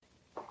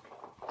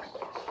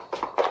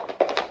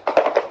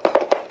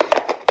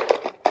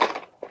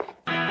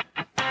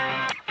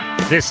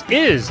This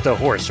is the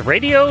Horse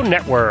Radio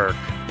Network.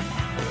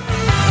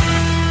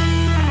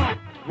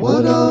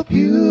 What a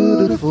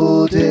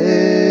beautiful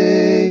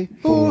day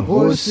for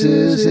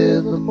horses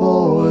in the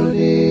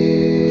morning.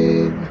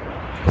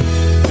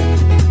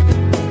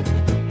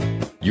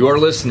 You are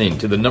listening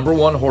to the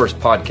 #1 horse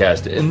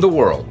podcast in the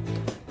world.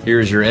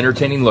 Here's your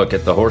entertaining look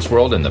at the horse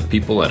world and the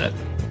people in it.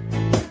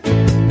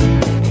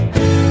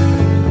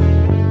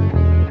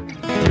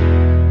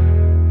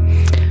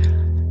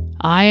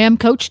 I am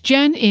Coach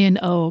Jen in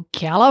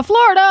Ocala,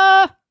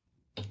 Florida.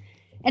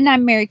 And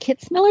I'm Mary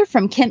Kitzmiller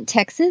from Kent,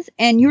 Texas,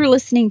 and you're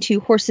listening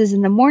to Horses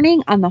in the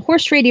Morning on the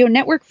Horse Radio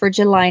Network for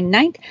July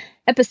 9th,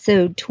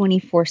 episode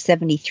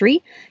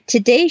 2473.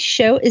 Today's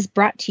show is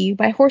brought to you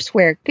by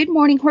Horseware. Good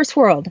morning, Horse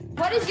World.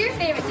 What is your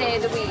favorite day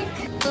of the week?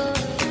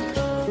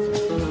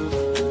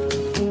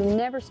 You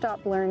never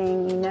stop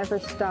learning. You never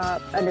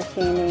stop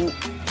understanding.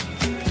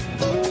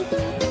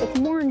 It's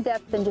more in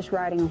depth than just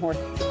riding a horse.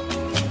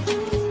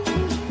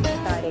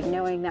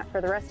 Knowing that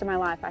for the rest of my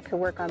life I could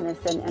work on this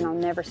and I'll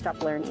never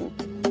stop learning.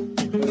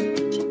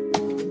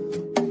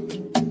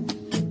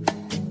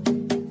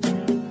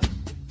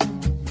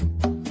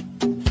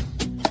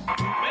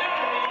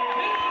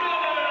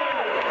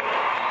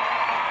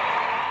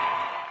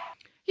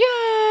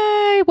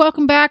 Yay!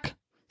 Welcome back.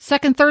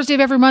 Second Thursday of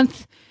every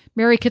month,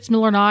 Mary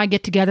Kitzmiller and I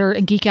get together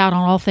and geek out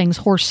on all things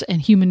horse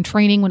and human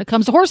training when it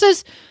comes to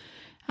horses.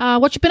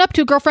 What you been up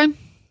to, girlfriend?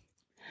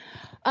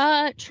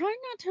 Trying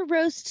not to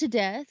roast to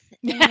death.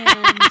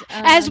 And,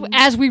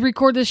 as we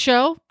record this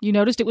show, you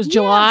noticed it was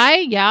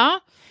July, yeah?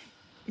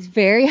 It's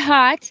very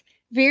hot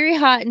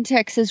in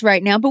Texas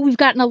right now, but we've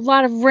gotten a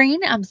lot of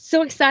rain. I'm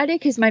so excited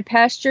because my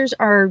pastures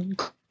are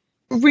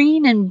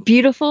green and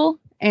beautiful.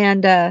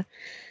 And and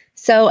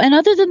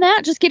other than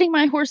that, just getting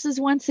my horses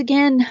once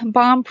again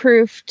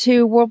bomb-proof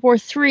to World War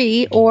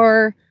III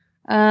or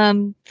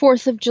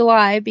 4th of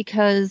July,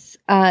 because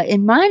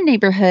in my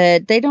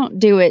neighborhood, they don't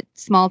do it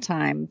small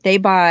time. They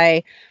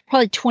buy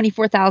probably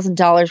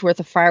 $24,000 worth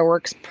of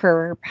fireworks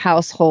per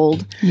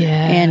household.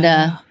 Yeah.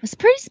 And it's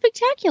pretty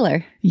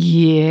spectacular.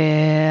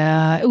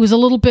 Yeah. It was a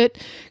little bit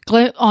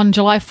on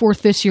July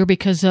 4th this year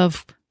because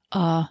of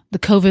the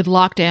COVID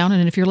lockdown.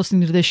 And if you're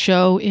listening to this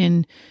show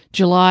in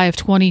July of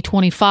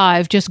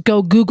 2025, just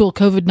go Google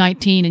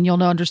COVID-19 and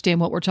you'll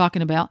understand what we're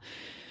talking about.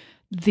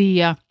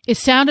 It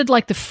sounded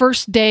like the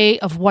first day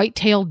of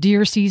white-tailed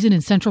deer season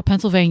in central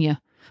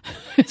Pennsylvania.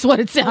 It's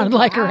what it sounded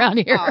like around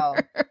here.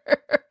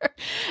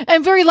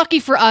 And very lucky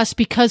for us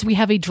because we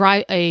have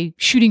a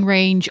shooting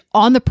range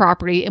on the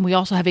property, and we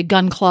also have a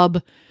gun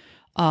club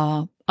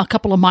a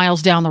couple of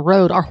miles down the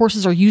road. Our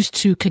horses are used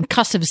to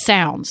concussive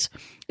sounds.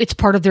 It's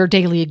part of their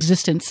daily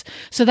existence.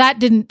 So that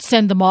didn't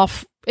send them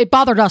off. It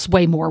bothered us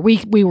way more.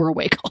 We were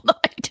awake all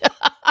night.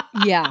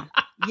 Yeah.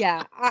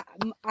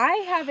 I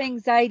have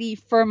anxiety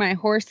for my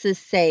horse's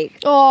sake.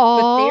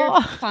 Oh,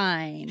 but they're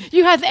fine.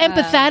 You have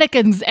empathetic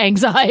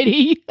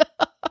anxiety.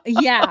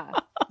 Yeah.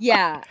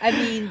 I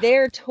mean,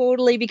 they're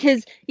totally,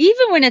 because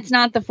even when it's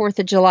not the 4th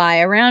of July,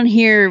 around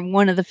here,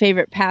 one of the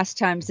favorite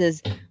pastimes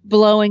is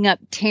blowing up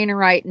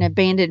tannerite in an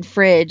abandoned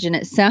fridge.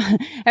 And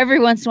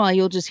every once in a while,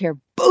 you'll just hear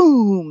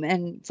boom.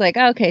 And it's like,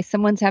 okay,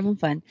 someone's having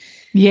fun.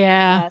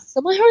 Yeah. So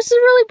my horses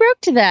really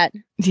broke to that.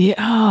 Yeah.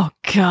 Oh,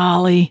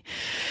 golly.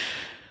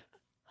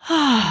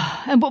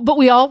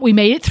 But we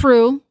made it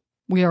through.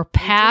 We are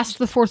past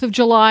the 4th of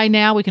July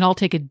now. We can all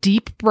take a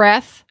deep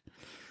breath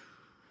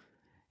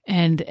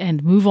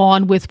and move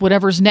on with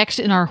whatever's next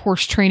in our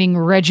horse training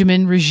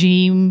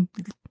regime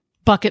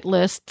bucket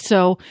list.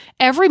 So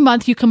every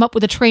month you come up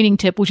with a training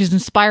tip, which is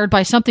inspired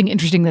by something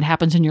interesting that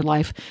happens in your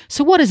life.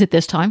 So what is it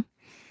this time?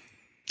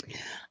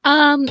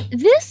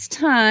 This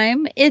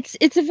time it's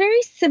a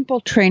very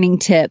simple training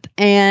tip,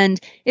 and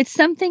it's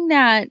something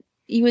that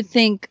you would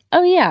think,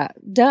 oh yeah,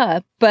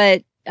 duh.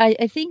 But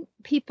I think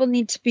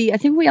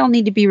we all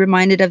need to be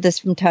reminded of this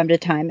from time to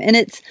time. And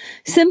it's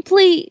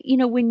simply,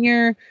 when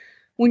you're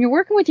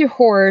working with your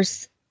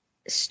horse,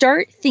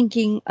 start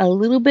thinking a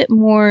little bit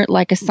more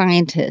like a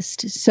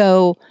scientist.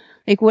 So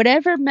like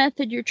whatever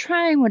method you're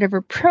trying,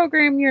 whatever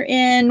program you're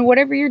in,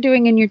 whatever you're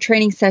doing in your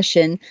training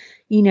session,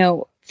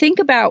 think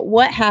about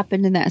what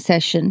happened in that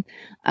session,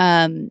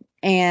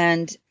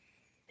 and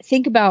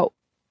think about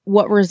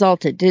what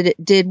resulted.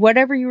 Did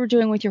whatever you were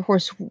doing with your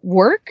horse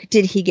work?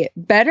 Did he get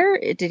better?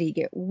 Did he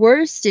get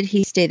worse? Did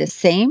he stay the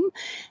same?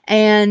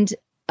 And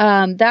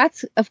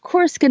that's, of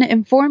course, going to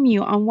inform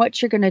you on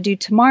what you're going to do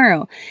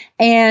tomorrow.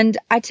 And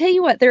I tell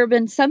you what, there have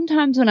been some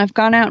times when I've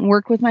gone out and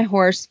worked with my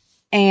horse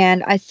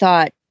and I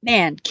thought,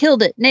 man,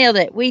 killed it, nailed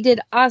it. We did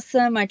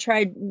awesome. I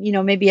tried,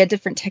 maybe a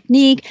different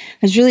technique. I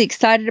was really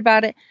excited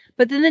about it.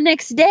 But then the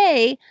next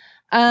day,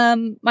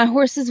 my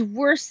horse is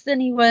worse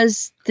than he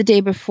was the day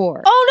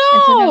before.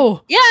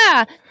 Oh,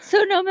 no.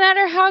 So no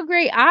matter how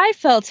great I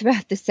felt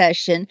about the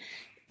session,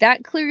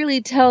 that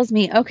clearly tells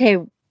me, okay,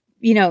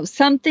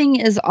 something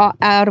is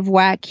out of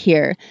whack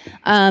here.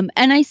 And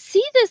I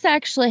see this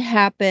actually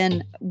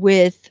happen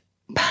with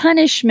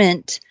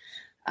punishment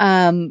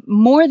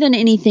more than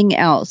anything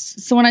else.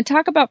 So when I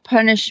talk about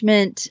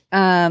punishment,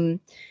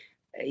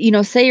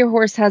 say your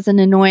horse has an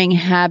annoying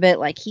habit,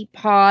 like he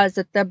paws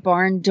at the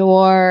barn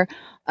door,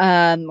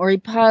 or he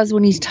paws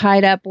when he's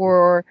tied up,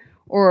 or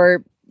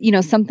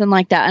something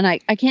like that. And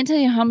I can't tell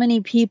you how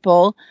many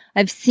people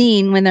I've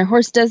seen when their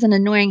horse does an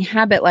annoying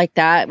habit like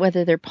that,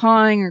 whether they're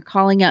pawing or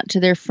calling out to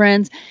their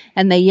friends,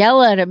 and they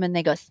yell at them and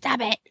they go,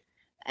 "Stop it."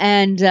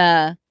 And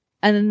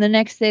then the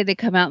next day they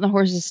come out and the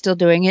horse is still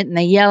doing it, and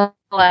they yell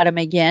at him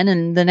again.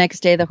 And the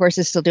next day the horse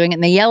is still doing it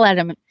and they yell at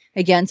him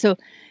again. So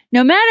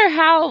no matter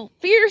how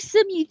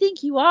fearsome you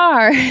think you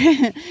are,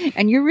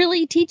 and you're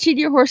really teaching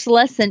your horse a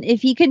lesson,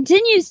 if he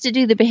continues to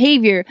do the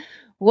behavior,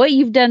 what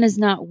you've done is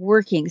not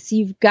working. So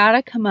you've got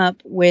to come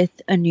up with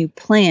a new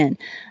plan.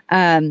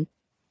 And,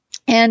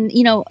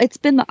 it's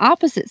been the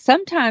opposite.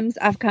 Sometimes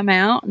I've come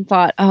out and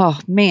thought, oh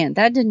man,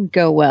 that didn't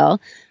go well.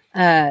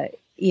 I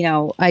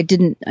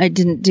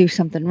didn't do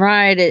something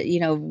right.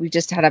 We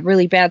just had a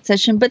really bad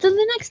session. But then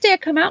the next day I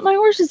come out, my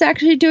horse is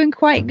actually doing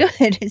quite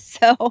good.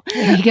 So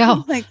there you go.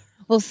 I'm like,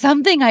 well,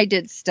 something I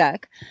did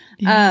stuck.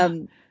 Yeah.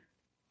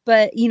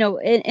 But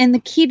and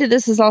the key to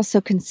this is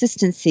also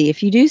consistency.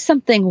 If you do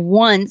something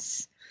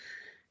once,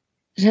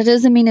 that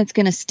doesn't mean it's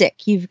going to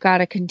stick. You've got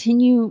to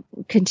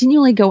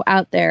continually go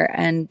out there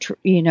and,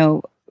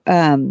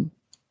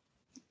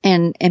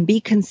 and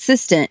be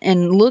consistent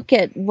and look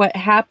at what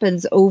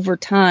happens over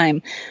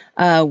time,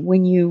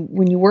 when you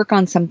work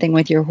on something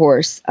with your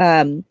horse.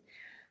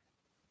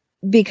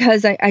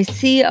 Because I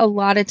see a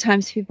lot of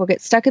times people get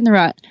stuck in a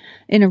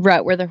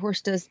rut where their horse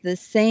does the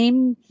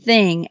same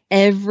thing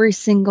every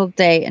single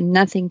day and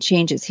nothing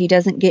changes. He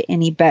doesn't get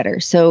any better.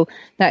 So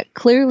that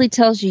clearly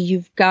tells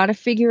you've got to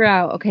figure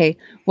out, okay,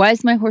 why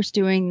is my horse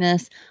doing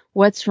this?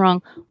 What's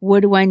wrong? What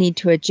do I need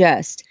to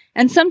adjust?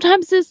 And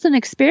sometimes it's an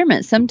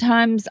experiment.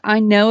 Sometimes I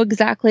know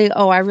exactly,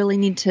 I really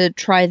need to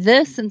try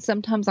this. And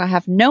sometimes I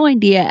have no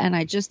idea and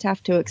I just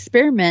have to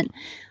experiment.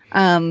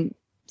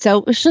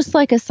 So it's just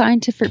like a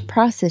scientific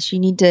process. You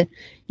need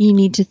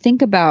to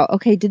think about,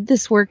 okay, did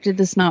this work? Did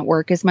this not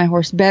work? Is my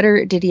horse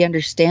better? Did he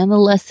understand the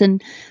lesson?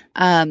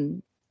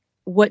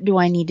 What do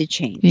I need to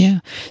change? Yeah.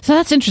 So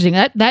that's interesting.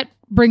 That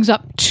brings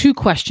up two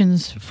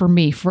questions for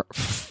me,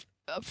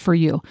 for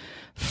you.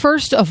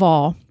 First of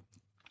all,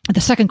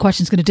 the second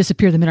question is going to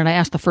disappear the minute I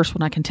ask the first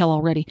one. I can tell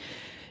already.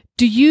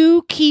 Do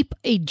you keep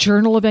a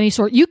journal of any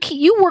sort? You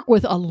work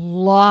with a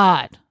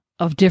lot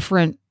of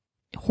different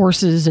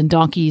horses and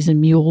donkeys and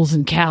mules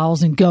and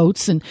cows and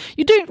goats, and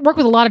you do work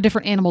with a lot of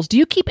different animals. Do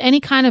you keep any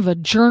kind of a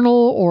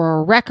journal or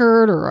a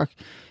record or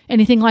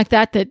anything like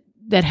that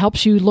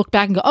helps you look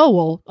back and go, oh,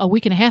 well, a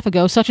week and a half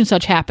ago, such and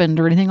such happened,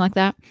 or anything like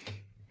that?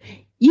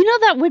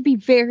 That would be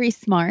very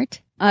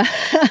smart on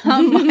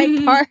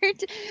my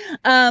part.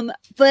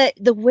 But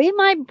the way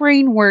my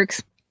brain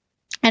works,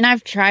 and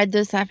I've tried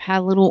this, I've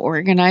had little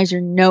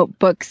organizer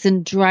notebooks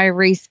and dry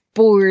erase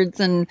boards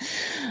and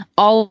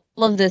all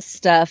of this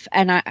stuff.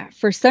 And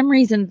for some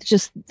reason,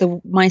 just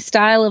my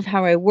style of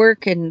how I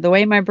work and the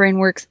way my brain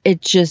works,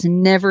 it just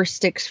never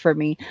sticks for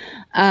me.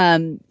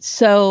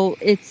 So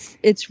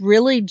it's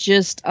really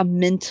just a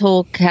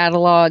mental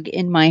catalog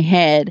in my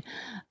head,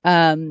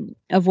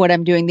 of what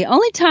I'm doing. The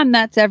only time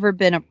that's ever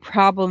been a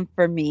problem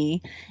for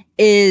me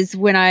is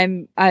when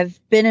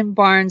I've been in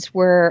barns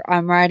where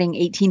I'm riding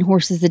 18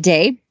 horses a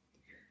day.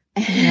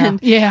 And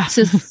yeah.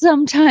 So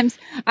sometimes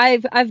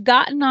I've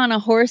gotten on a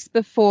horse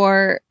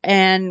before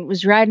and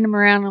was riding him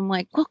around. And I'm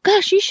like, well,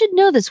 gosh, you should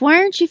know this. Why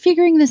aren't you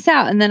figuring this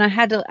out? And then I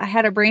had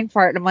a brain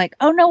fart. And I'm like,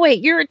 oh no,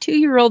 wait, you're a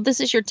 2-year-old. This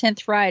is your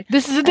 10th ride.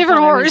 This is a different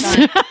horse.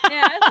 I thought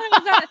I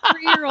was on a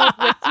 3-year-old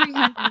with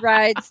 300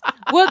 rides.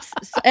 Whoops.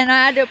 And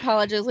I had to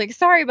apologize. Like,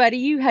 sorry, buddy,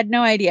 you had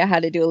no idea how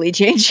to do a lead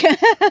change.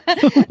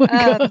 Oh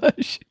my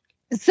gosh.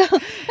 So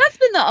that's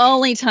been the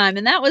only time.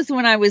 And that was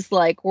when I was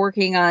like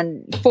working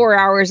on 4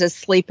 hours of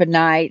sleep a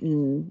night,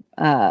 and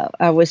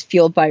I was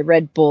fueled by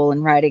Red Bull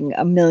and riding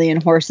 1 million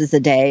horses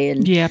a day.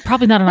 And yeah,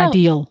 probably not an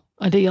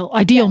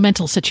ideal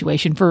mental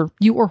situation for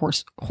you or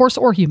horse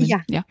or human.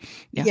 Yeah.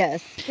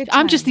 Yes.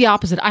 I'm just the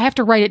opposite. I have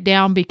to write it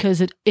down because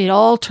it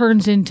all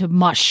turns into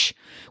mush.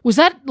 Was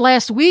that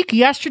last week,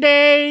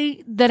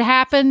 yesterday that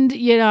happened?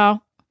 I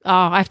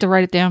have to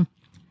write it down.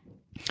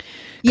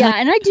 Yeah,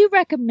 and I do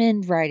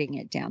recommend writing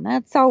it down.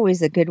 That's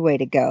always a good way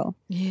to go.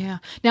 Yeah.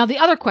 Now, the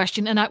other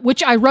question,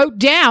 which I wrote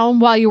down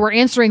while you were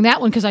answering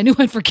that one because I knew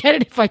I'd forget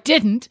it if I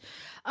didn't.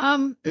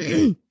 One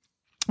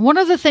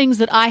of the things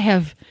that I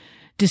have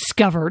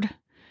discovered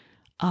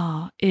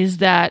is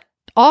that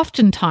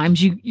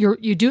oftentimes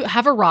you do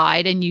have a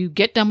ride and you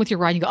get done with your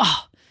ride and you go,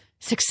 oh,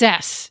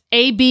 success.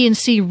 A, B, and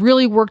C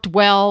really worked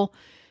well.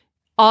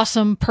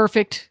 Awesome,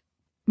 perfect,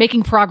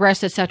 making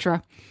progress,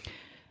 etc.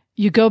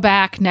 You go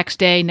back next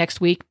day,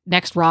 next week,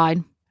 next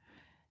ride.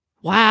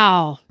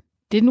 Wow,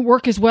 didn't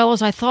work as well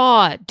as I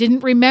thought.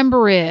 Didn't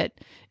remember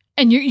it.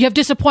 And you have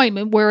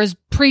disappointment, whereas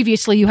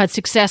previously you had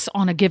success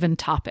on a given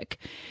topic.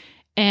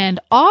 And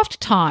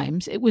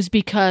oftentimes it was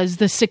because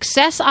the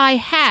success I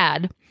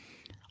had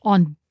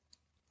on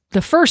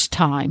the first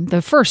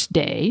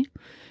day,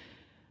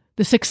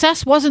 the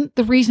success wasn't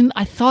the reason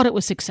I thought it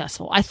was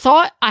successful. I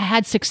thought I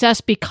had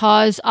success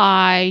because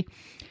I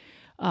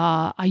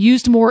I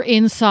used more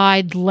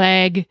inside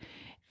leg,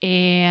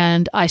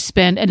 and I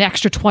spent an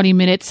extra 20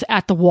 minutes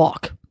at the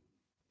walk.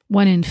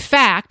 When in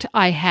fact,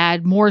 I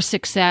had more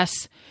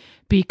success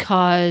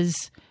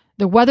because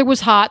the weather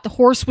was hot, the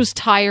horse was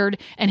tired,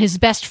 and his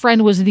best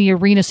friend was in the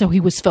arena, so he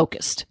was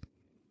focused.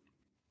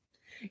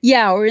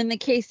 Yeah, or in the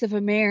case of a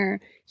mare,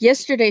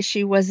 yesterday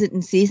she wasn't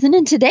in season,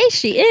 and today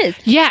she is.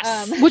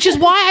 Yes, which is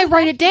why I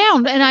write it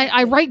down, and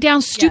I write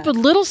down stupid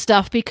little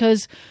stuff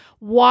because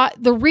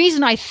the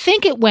reason I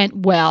think it went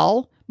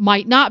well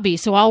might not be.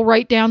 So I'll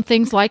write down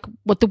things like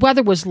what the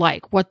weather was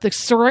like, what the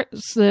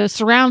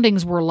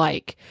surroundings were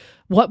like,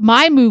 what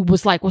my mood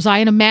was like. Was I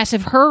in a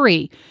massive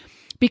hurry?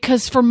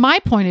 Because from my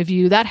point of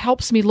view, that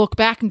helps me look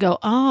back and go,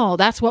 oh,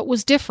 that's what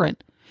was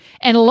different.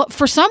 And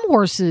for some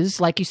horses,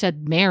 like you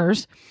said,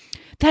 mares,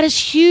 that is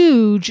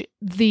huge.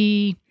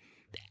 The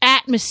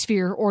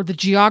atmosphere or the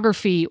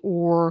geography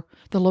or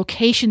the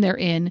location they're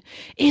in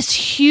is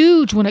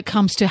huge when it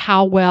comes to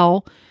how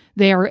well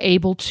they are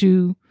able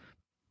to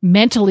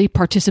mentally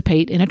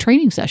participate in a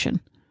training session.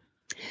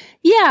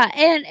 Yeah,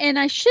 and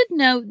I should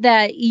note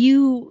that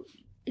you,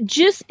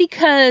 just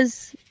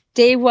because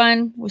day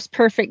one was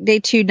perfect, day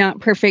two not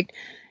perfect,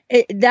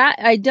 that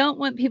I don't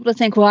want people to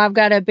think, well, I've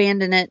got to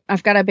abandon it.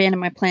 I've got to abandon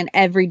my plan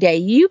every day.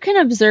 You can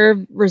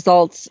observe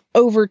results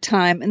over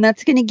time, and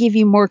that's going to give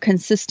you more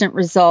consistent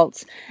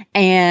results.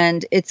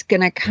 And it's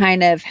going to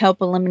kind of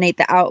help eliminate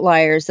the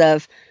outliers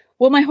of,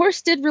 well, my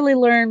horse did really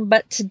learn,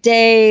 but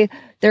today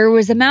there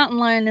was a mountain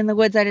lion in the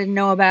woods I didn't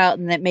know about,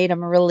 and that made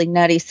him really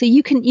nutty. So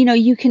you can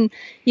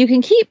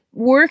keep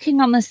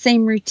working on the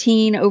same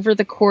routine over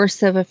the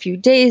course of a few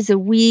days, a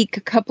week,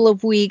 a couple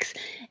of weeks,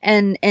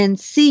 and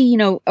see,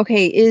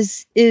 okay,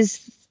 is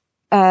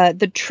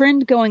the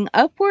trend going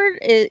upward?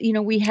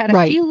 We had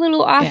a few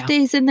little off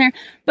days in there,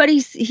 but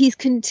he's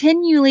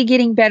continually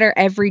getting better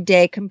every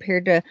day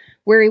compared to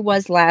where he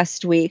was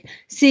last week.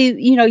 See,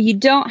 you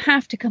don't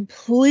have to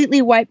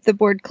completely wipe the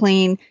board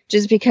clean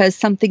just because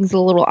something's a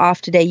little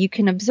off today. You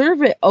can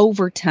observe it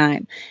over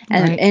time.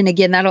 And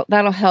again,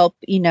 that'll help,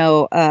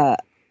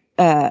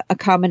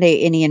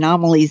 accommodate any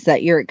anomalies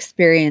that you're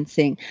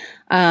experiencing.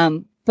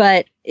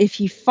 But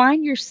if you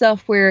find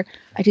yourself where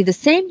I do the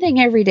same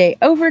thing every day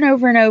over and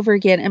over and over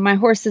again, and my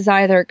horse is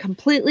either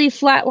completely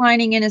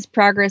flatlining in his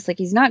progress, like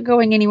he's not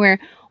going anywhere,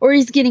 or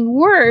he's getting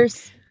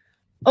worse,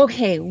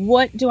 okay,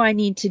 what do I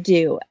need to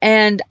do?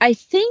 And I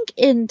think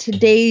in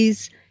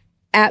today's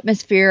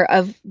atmosphere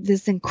of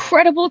this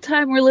incredible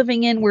time we're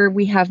living in, where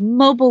we have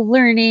mobile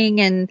learning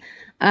and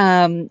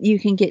you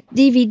can get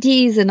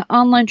DVDs and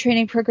online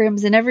training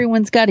programs, and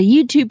everyone's got a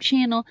YouTube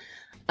channel,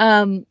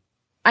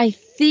 I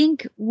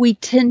think we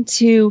tend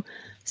to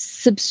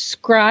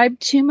subscribe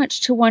too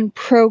much to one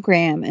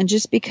program. And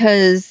just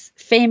because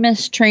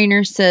famous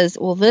trainer says,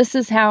 well, this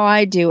is how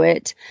I do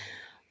it,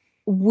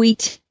 we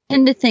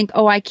tend to think,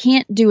 oh, I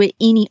can't do it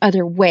any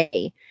other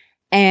way.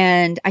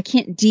 And I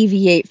can't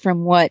deviate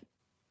from what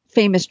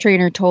famous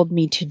trainer told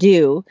me to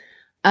do.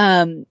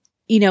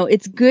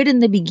 It's good in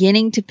the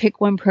beginning to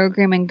pick one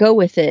program and go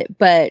with it.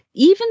 But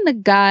even the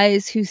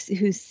guys who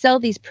sell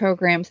these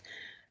programs,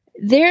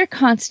 they're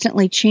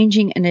constantly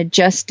changing and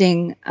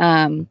adjusting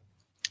and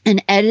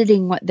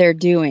editing what they're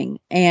doing.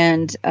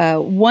 And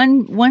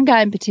one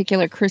guy in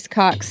particular, Chris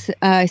Cox,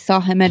 I saw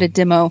him at a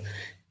demo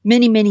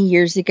many, many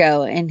years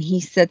ago, and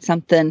he said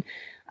something.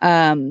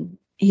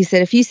 He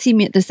said, if you see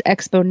me at this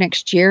expo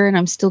next year and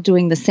I'm still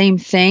doing the same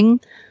thing,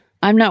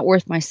 I'm not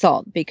worth my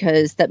salt,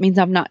 because that means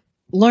I've not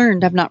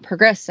learned, I've not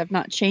progressed, I've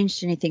not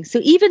changed anything. So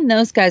even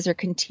those guys are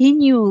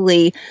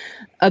continually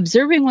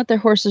observing what their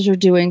horses are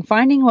doing,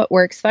 finding what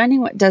works,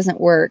 finding what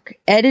doesn't work,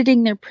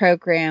 editing their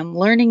program,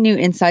 learning new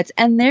insights,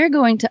 and they're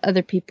going to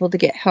other people to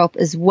get help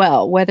as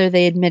well, whether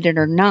they admit it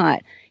or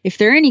not. If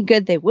they're any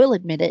good, they will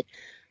admit it.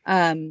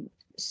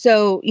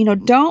 So,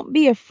 don't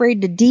be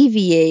afraid to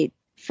deviate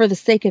for the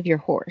sake of your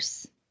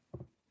horse.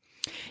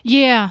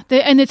 Yeah,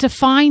 and it's a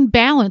fine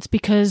balance,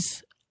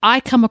 because I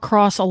come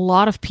across a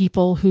lot of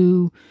people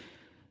who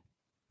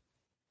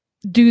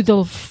do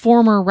the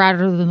former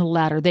rather than the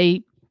latter.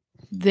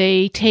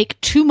 They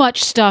take too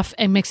much stuff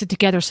and mix it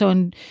together.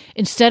 So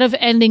instead of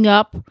ending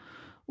up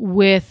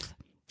with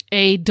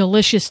a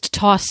delicious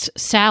tossed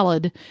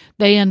salad,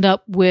 they end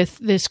up with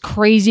this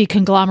crazy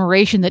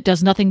conglomeration that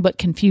does nothing but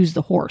confuse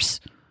the horse.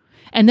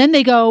 And then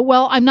they go,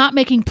 well, I'm not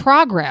making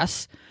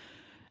progress,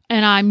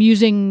 and I'm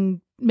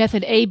using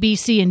method A, B,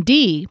 C, and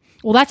D.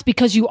 Well, that's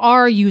because you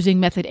are using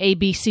method A,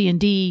 B, C, and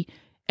D,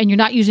 and you're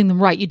not using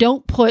them right. You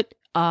don't put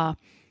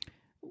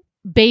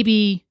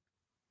baby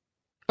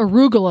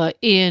arugula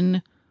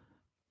in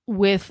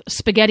with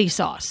spaghetti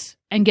sauce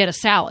and get a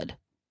salad.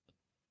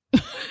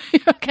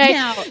 Okay.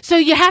 Now, so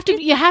you have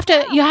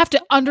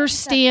to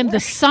understand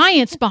the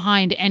science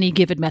behind any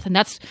given method.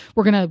 That's,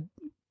 we're going to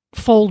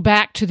fold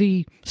back to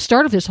the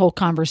start of this whole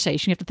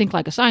conversation. You have to think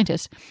like a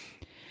scientist.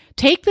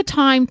 Take the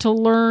time to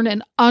learn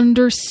and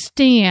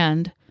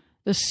understand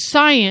the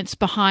science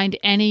behind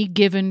any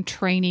given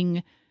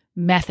training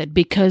method,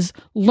 because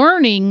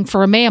learning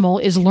for a mammal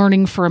is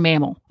learning for a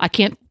mammal. I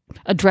can't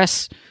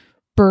address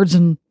birds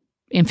and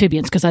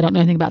amphibians because I don't know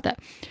anything about that.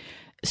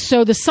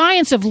 So the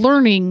science of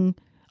learning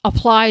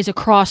applies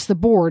across the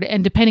board,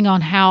 and depending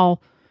on how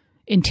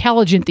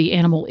intelligent the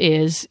animal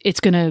is, it's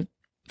going to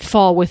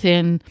fall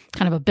within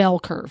kind of a bell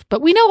curve.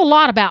 But we know a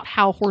lot about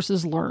how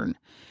horses learn.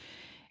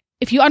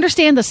 If you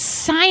understand the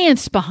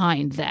science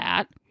behind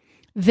that,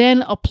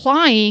 then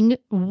applying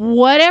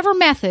whatever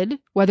method,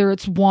 whether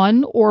it's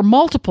one or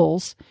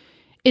multiples,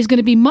 is going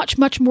to be much,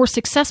 much more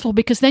successful,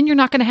 because then you're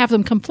not going to have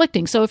them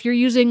conflicting. So if you're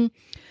using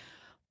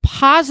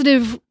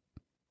positive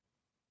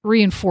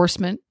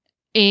reinforcement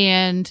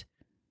and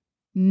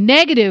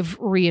negative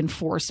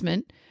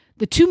reinforcement,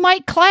 the two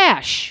might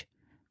clash,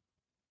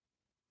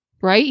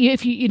 right?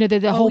 If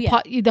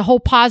the whole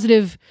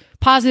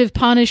positive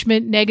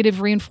punishment,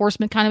 negative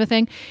reinforcement kind of a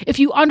thing. If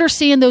you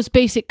understand those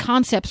basic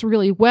concepts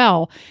really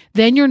well,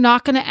 then you're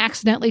not going to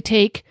accidentally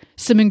take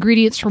some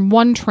ingredients from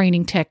one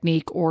training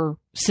technique or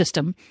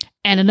system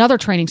and another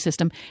training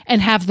system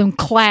and have them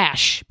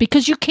clash,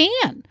 because you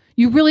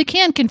really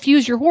can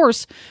confuse your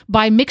horse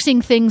by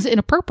mixing things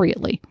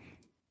inappropriately.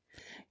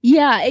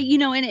 Yeah,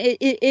 and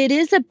it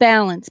is a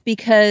balance,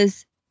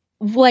 because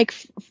like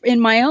in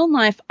my own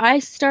life, when I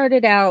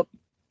started out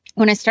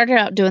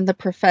doing the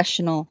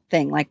professional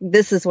thing, like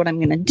this is what I'm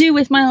going to do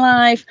with my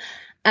life.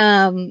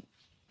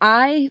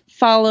 I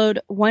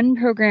followed one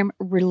program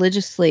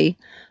religiously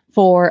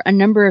for a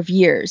number of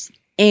years.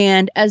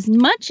 And as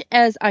much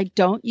as I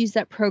don't use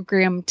that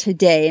program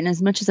today, and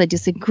as much as I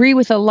disagree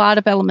with a lot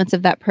of elements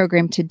of that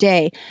program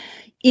today,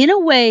 in a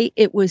way,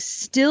 it was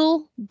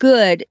still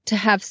good to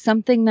have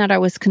something that I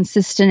was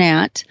consistent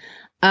at,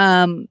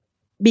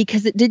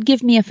 because it did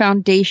give me a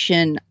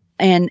foundation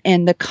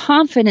and the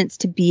confidence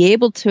to be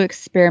able to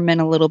experiment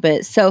a little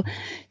bit. So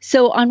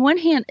on one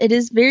hand, it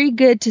is very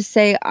good to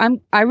say,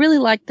 I really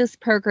like this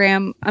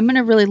program. I'm going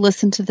to really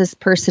listen to this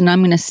person. I'm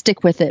going to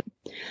stick with it.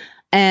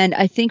 And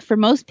I think for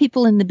most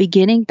people in the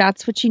beginning,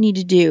 that's what you need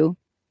to do.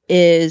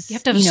 Is you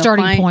have to have a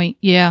starting point.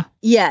 Yeah.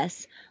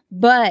 Yes.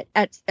 But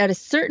at a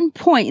certain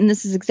point, and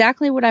this is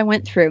exactly what I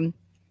went through,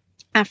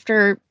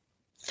 after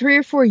 3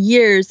 or 4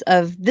 years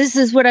of this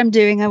is what I'm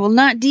doing, I will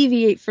not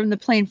deviate from the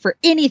plan for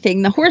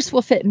anything. The horse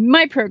will fit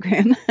my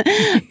program.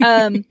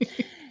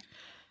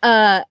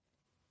 I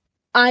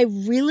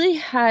really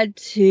had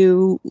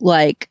to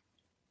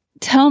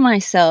tell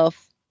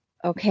myself,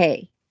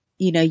 okay,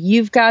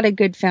 you've got a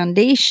good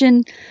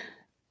foundation.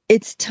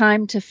 It's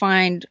time to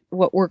find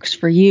what works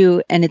for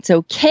you, and it's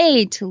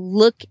okay to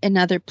look in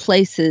other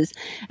places.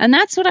 And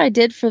that's what I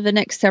did for the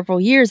next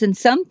several years. And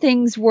some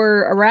things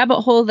were a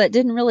rabbit hole that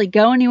didn't really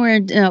go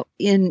anywhere.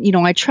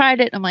 I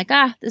tried it. I'm like,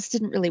 this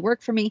didn't really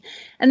work for me.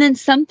 And then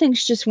some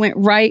things just went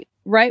right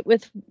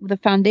with the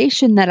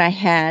foundation that I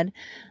had,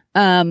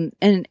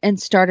 and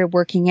started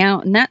working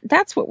out. And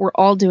that's what we're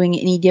all doing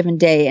any given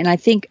day. And I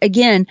think,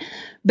 again,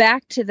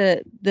 back to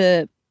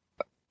the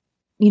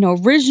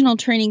original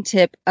training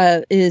tip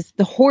is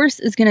the horse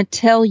is going to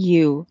tell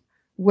you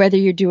whether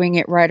you're doing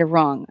it right or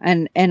wrong.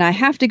 And I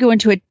have to go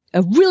into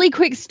a really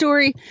quick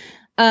story.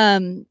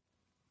 I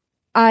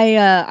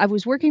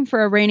was working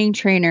for a reining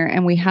trainer,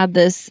 and we had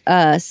this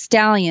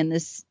stallion,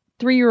 this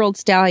 3-year-old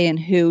stallion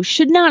who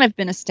should not have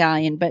been a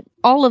stallion, but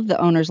all of the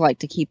owners like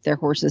to keep their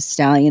horses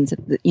stallions,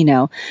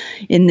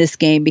 in this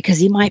game, because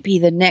he might be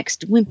the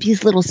next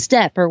Wimpy's Little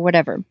Step or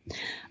whatever.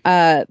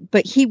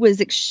 But he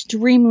was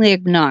extremely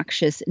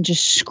obnoxious and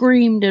just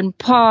screamed and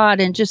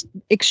pawed and just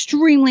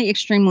extremely,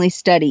 extremely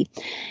steady.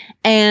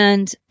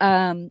 And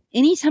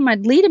anytime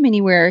I'd lead him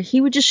anywhere,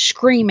 he would just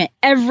scream at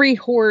every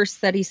horse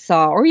that he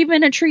saw, or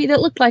even a tree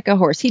that looked like a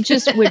horse. He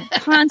just would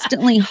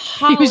constantly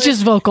holler. He was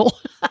just vocal.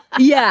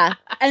 Yeah.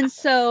 And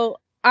so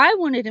I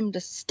wanted him to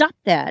stop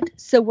that.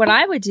 So what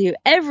I would do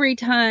every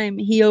time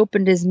he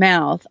opened his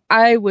mouth,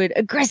 I would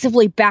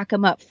aggressively back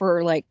him up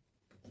for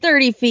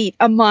 30 feet,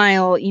 a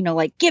mile,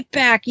 get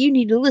back. You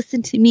need to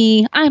listen to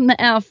me. I'm the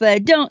alpha.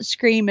 Don't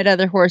scream at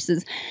other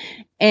horses.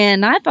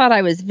 And I thought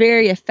I was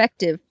very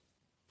effective.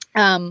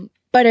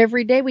 But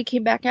every day we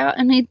came back out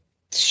and he'd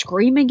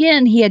scream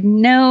again. He had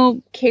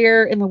no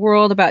care in the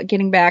world about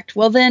getting back.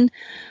 Well, then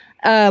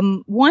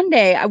one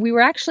day we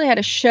were actually at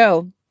a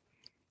show,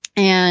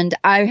 and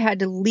I had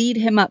to lead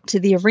him up to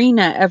the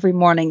arena every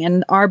morning.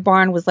 And our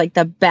barn was like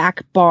the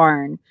back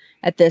barn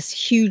at this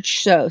huge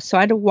show. So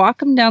I had to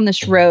walk him down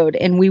this road,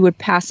 and we would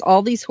pass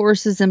all these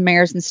horses and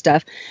mares and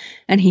stuff.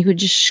 And he would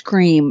just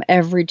scream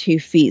every 2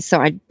 feet. So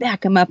I'd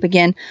back him up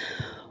again.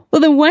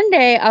 Well, then one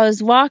day I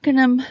was walking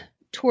him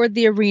toward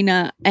the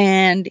arena,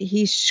 and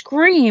he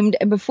screamed.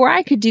 And before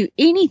I could do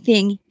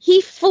anything,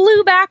 he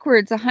flew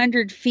backwards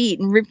 100 feet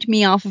and ripped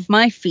me off of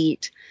my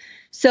feet.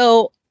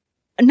 So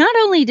not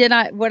only did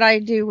what I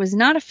do was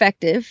not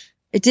effective,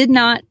 it did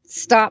not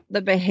stop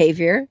the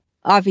behavior,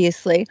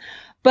 obviously,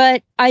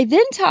 but I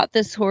then taught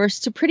this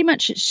horse to pretty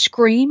much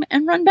scream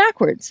and run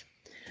backwards.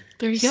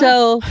 There you go.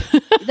 So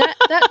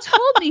that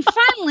told me,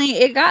 finally,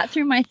 it got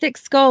through my thick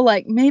skull,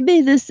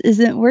 maybe this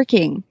isn't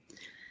working.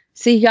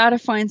 So you got to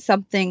find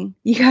something.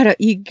 You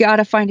got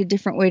to find a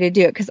different way to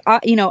do it. Because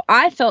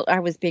I felt I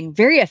was being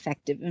very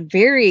effective and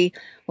very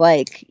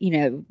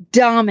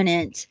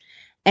dominant.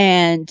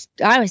 And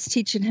I was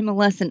teaching him a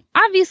lesson.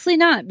 Obviously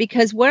not,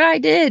 because what I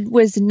did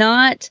was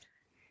not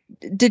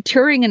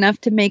deterring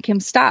enough to make him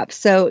stop.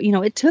 So,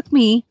 it took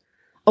me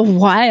a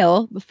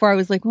while before I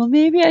was like, well,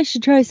 maybe I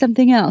should try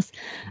something else.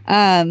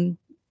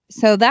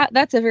 So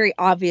that's a very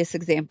obvious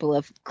example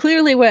of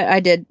clearly what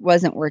I did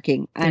wasn't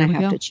working, and I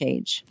have to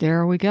change.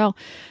 There we go.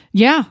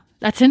 Yeah,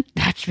 that's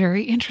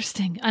very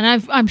interesting.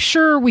 And I'm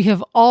sure we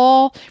have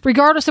all,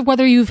 regardless of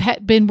whether you've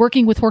been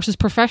working with horses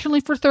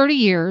professionally for 30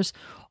 years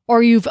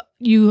or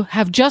you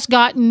have just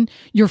gotten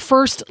your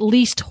first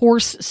leased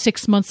horse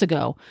 6 months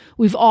ago,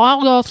 we've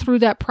all gone through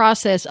that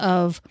process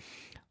of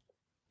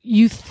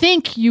you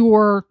think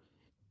you're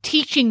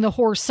teaching the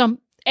horse some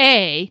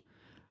A,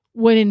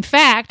 when in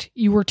fact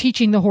you were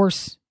teaching the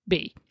horse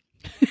B.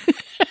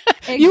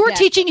 Exactly. You were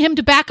teaching him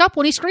to back up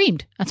when he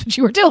screamed. That's what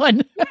you were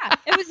doing. Yeah,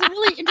 it was a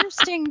really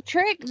interesting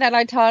trick that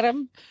I taught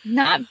him.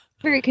 Not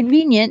very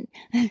convenient.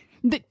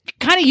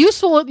 Kind of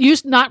useful,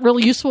 not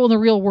really useful in the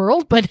real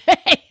world, but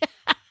hey.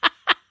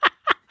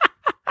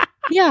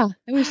 Yeah,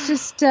 it was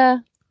just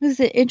it was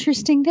an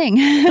interesting thing.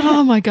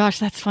 Oh my gosh,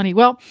 that's funny.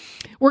 Well,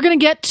 we're going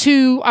to get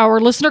to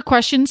our listener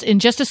questions in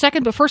just a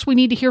second, but first we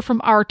need to hear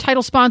from our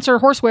title sponsor,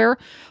 Horseware.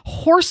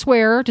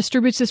 Horseware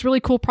distributes this really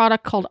cool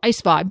product called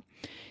Ice Vibe.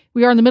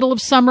 We are in the middle of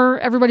summer.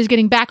 Everybody's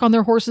getting back on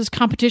their horses.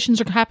 Competitions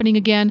are happening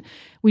again.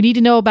 We need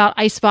to know about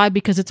Ice Vibe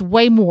because it's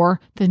way more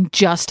than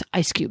just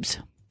ice cubes.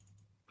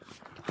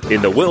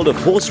 In the world of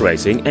horse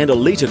racing and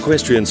elite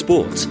equestrian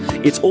sports,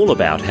 it's all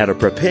about how to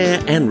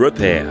prepare and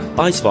repair.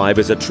 Ice Vibe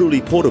is a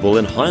truly portable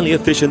and highly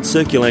efficient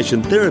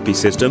circulation therapy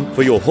system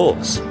for your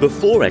horse.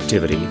 Before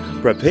activity,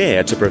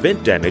 prepare to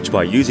prevent damage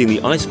by using the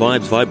Ice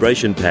Vibe's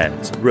vibration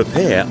pads.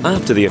 Repair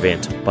after the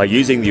event by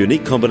using the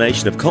unique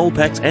combination of cold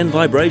packs and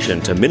vibration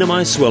to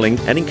minimize swelling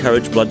and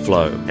encourage blood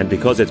flow. And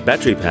because it's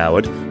battery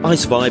powered,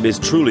 Ice Vibe is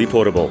truly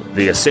portable.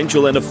 The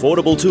essential and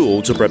affordable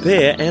tool to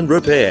prepare and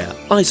repair.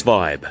 Ice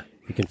Vibe.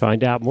 You can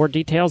find out more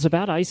details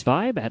about Ice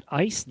Vibe at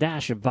ice-vibe.com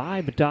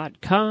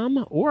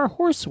or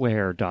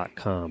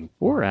horseware.com,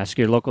 or ask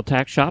your local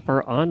tack shop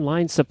or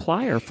online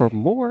supplier for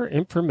more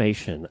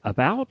information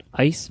about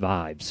Ice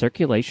Vibe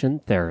circulation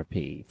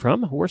therapy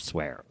from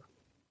Horseware.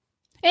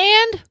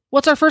 And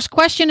what's our first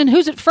question, and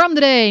who's it from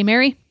today,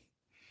 Mary?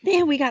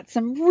 Man, we got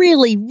some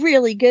really,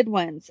 really good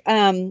ones.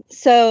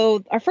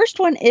 So our first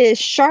one is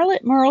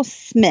Charlotte Merle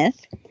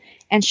Smith,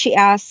 and she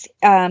asks,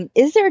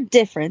 is there a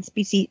difference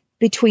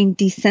between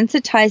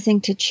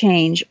desensitizing to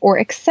change or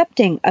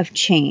accepting of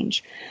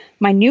change?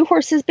 My new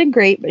horse has been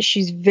great, but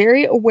she's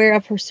very aware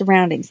of her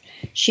surroundings.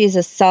 She is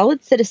a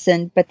solid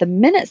citizen, but the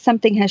minute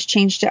something has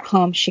changed at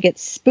home, she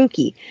gets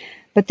spooky.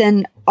 But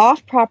then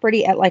off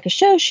property at like a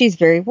show, she's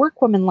very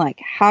workwoman-like.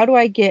 How do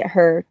I get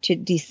her to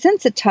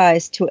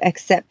desensitize to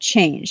accept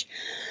change?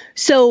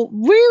 So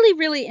really,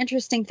 really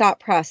interesting thought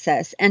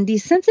process. And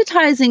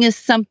desensitizing is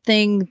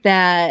something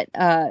that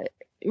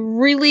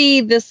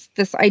really this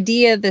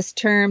idea, this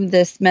term,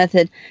 this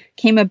method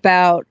came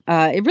about.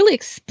 It really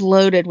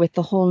exploded with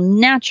the whole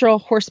natural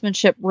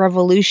horsemanship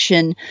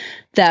revolution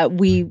that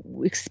we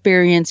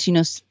experienced,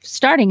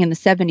 starting in the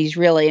 70s,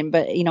 really.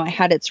 But it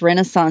had its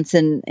renaissance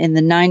in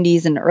the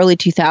 90s and early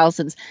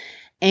 2000s.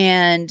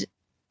 And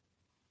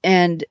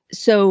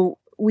so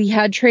we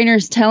had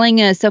trainers telling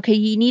us, okay,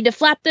 you need to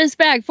flap this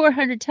bag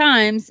 400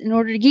 times in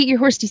order to get your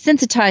horse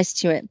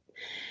desensitized to it.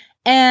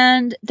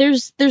 And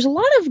there's a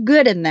lot of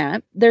good in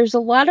that. There's a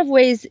lot of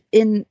ways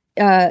in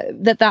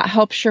that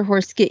helps your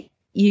horse get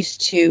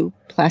used to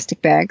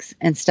plastic bags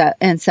and stuff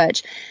and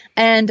such.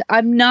 And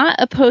I'm not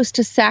opposed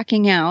to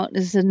sacking out.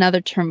 This is another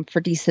term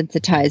for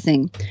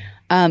desensitizing.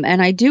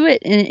 And I do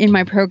it in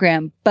my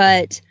program.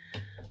 But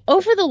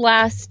over the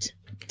last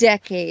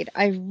decade,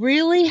 I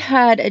really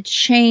had a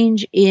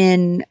change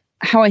in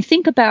how I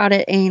think about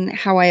it and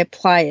how I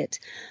apply it.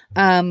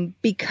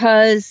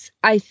 Because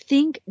I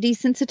think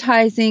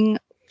desensitizing,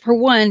 for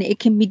one, it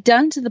can be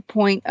done to the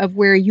point of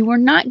where you are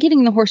not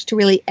getting the horse to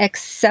really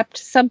accept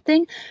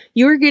something.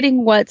 You're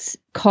getting what's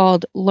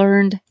called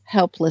learned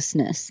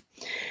helplessness.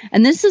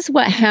 And this is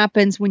what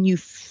happens when you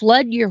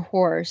flood your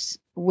horse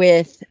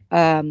with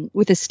a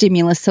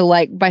stimulus. So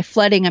like by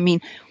flooding, I mean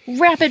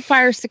rapid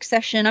fire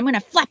succession. I'm going to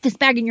flap this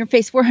bag in your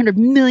face 400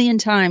 million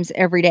times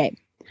every day.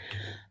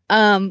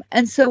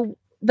 And so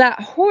that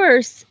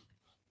horse,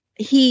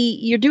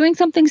 you're doing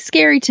something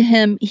scary to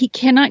him. He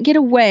cannot get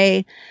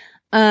away.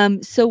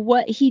 So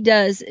what he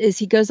does is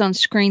he goes on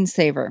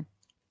screensaver.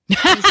 He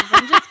says,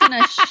 I'm just going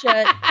to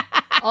shut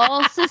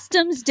all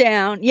systems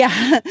down.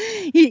 Yeah.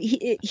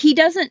 He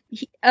doesn't,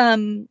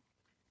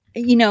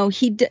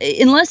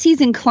 unless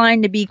he's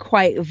inclined to be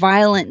quite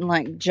violent and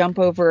like jump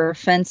over a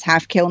fence,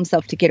 half kill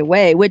himself to get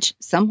away, which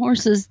some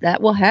horses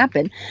that will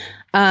happen.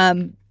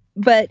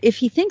 But if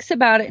he thinks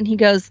about it and he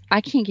goes,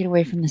 I can't get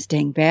away from this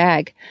dang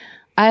bag.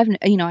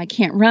 I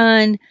can't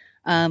run.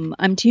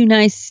 I'm too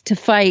nice to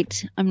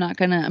fight. I'm not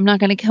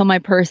gonna kill my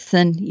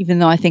person, even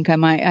though I think I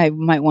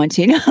might want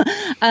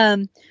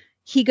to.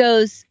 He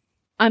goes,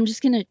 I'm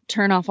just gonna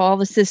turn off all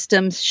the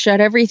systems,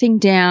 shut everything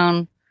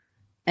down,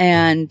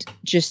 and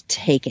just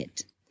take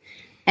it.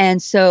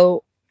 And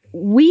so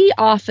we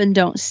often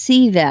don't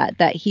see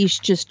that he's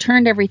just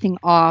turned everything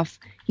off.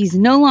 He's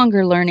no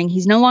longer learning.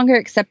 He's no longer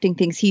accepting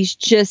things. He's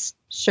just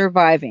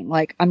surviving.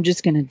 Like, I'm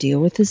just going to deal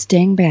with this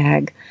dang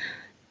bag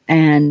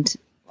and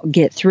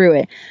get through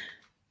it.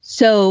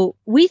 So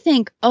we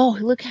think, oh,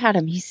 look at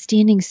him. He's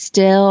standing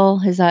still.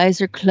 His eyes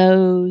are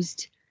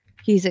closed.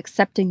 He's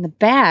accepting the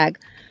bag.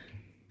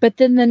 But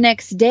then the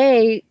next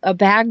day, a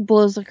bag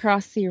blows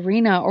across the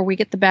arena, or we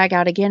get the bag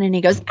out again, and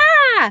he goes,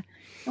 ah!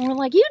 And we're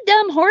like, you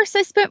dumb horse,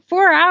 I spent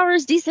 4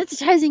 hours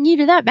desensitizing you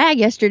to that bag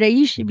yesterday.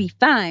 You should be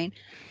fine.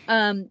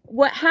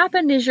 What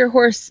happened is your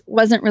horse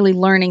wasn't really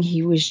learning.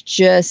 He was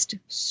just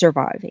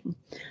surviving.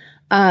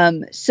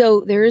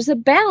 So there is a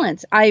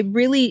balance. I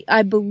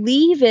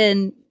believe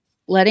in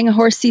letting a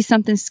horse see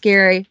something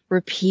scary,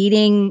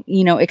 repeating,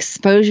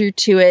 exposure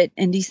to it,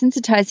 and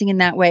desensitizing in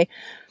that way.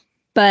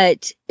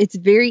 But it's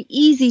very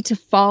easy to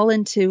fall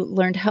into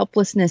learned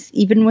helplessness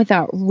even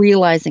without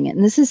realizing it.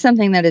 And this is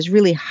something that is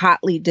really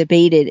hotly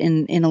debated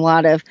in a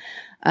lot of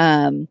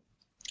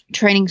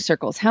training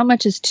circles. How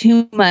much is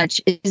too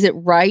much? Is it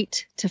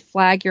right to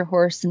flag your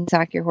horse and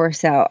sack your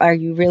horse out? Are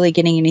you really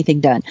getting anything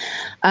done?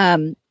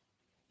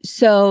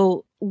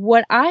 So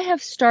what I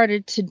have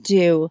started to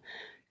do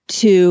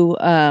to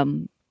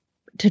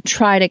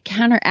try to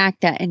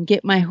counteract that and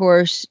get my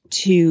horse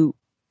to,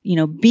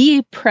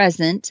 be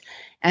present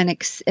and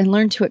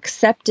learn to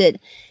accept it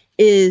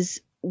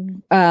is,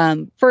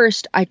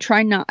 first, I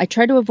try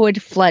to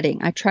avoid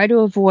flooding. I try to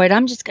avoid,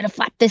 I'm just going to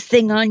flap this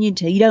thing on you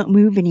until you don't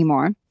move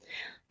anymore.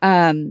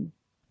 And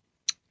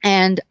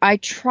I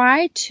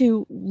try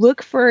to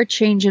look for a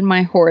change in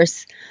my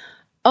horse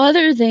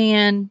other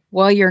than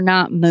while you're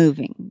not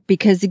moving,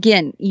 because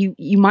again,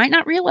 you might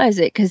not realize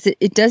it because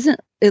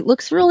it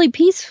looks really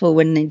peaceful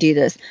when they do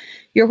this.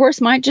 Your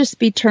horse might just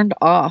be turned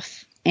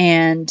off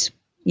and,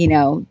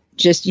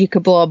 just you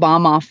could blow a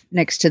bomb off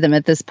next to them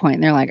at this point.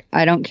 And they're like,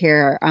 I don't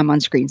care. I'm on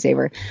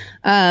screensaver.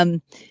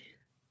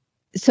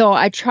 So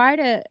I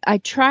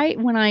try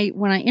when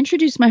I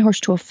introduce my horse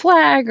to a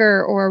flag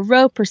or a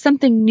rope or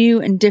something new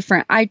and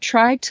different, I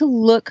try to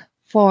look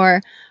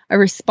for a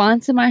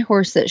response in my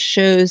horse that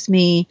shows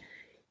me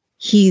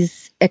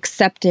he's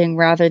accepting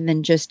rather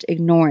than just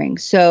ignoring.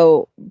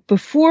 So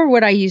before,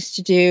 what I used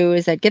to do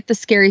is I'd get the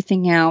scary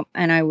thing out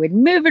and I would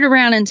move it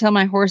around until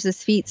my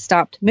horse's feet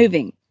stopped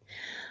moving.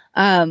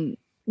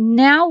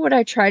 Now what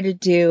I try to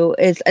do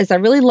is I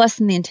really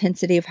lessen the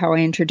intensity of how I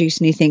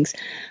introduce new things,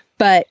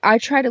 but I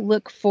try to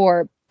look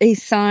for a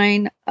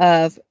sign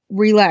of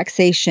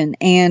relaxation.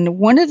 And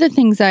one of the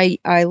things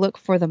I look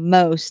for the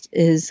most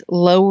is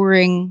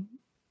lowering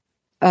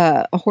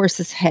a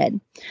horse's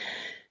head.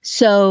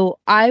 So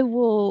I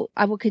will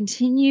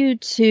continue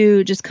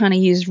to just kind of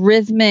use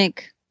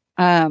rhythmic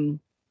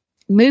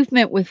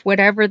movement with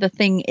whatever the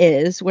thing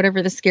is,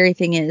 whatever the scary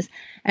thing is,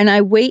 and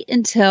I wait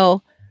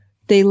until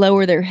they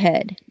lower their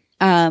head.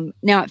 Now,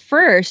 at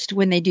first,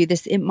 when they do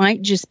this, it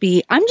might just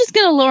be, I'm just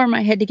going to lower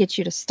my head to get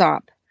you to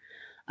stop.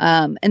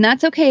 And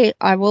that's okay.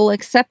 I will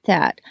accept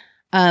that.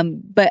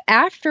 But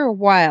after a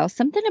while,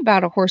 something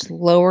about a horse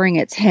lowering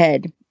its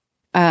head,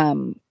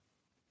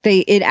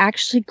 it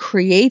actually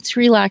creates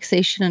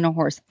relaxation in a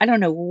horse. I don't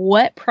know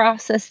what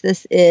process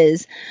this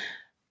is,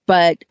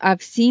 but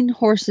I've seen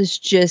horses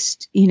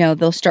just,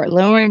 they'll start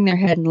lowering their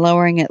head and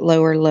lowering it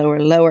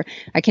lower.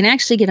 I can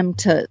actually get them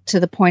to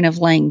the point of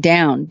laying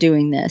down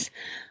doing this.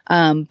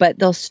 But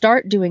they'll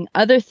start doing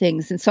other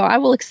things. And so I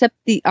will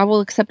accept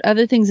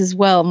other things as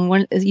well.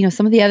 And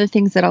some of the other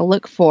things that I'll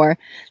look for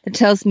that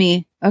tells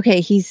me, okay,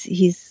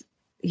 he's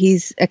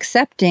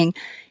accepting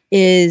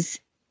is,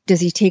 does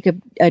he take a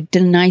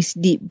nice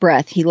deep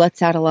breath? He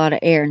lets out a lot of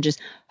air and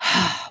just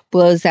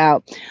blows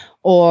out.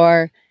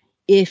 Or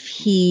if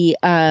he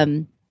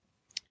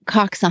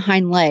cocks a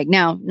hind leg.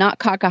 Now, not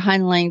cock a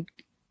hind leg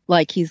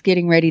like he's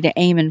getting ready to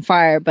aim and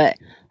fire, but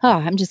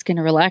I'm just going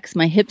to relax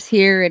my hips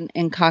here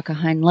and cock a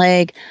hind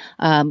leg,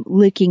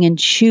 licking and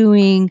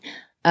chewing.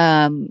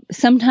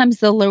 Sometimes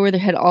they'll lower their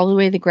head all the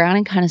way to the ground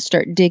and kind of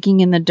start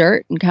digging in the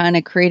dirt and kind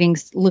of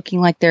looking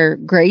like they're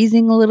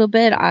grazing a little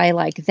bit. I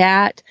like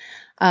that.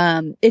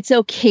 It's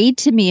okay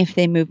to me if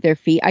they move their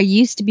feet. I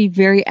used to be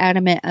very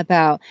adamant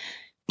about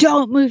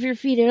don't move your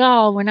feet at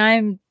all when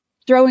I'm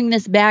throwing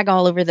this bag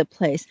all over the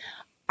place.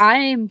 I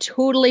am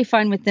totally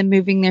fine with them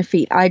moving their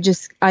feet. I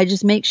just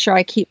make sure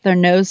I keep their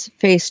nose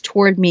face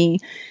toward me.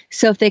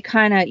 So if they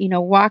kind of,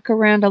 walk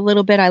around a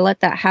little bit, I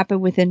let that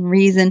happen within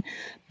reason.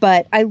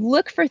 But I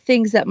look for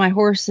things that my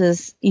horse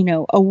is,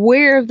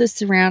 aware of the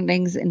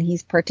surroundings and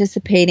he's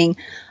participating.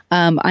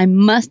 I'm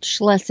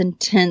much less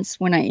intense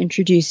when I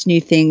introduce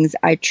new things.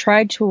 I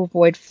try to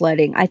avoid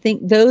flooding. I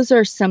think those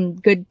are some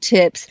good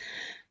tips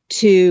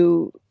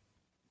to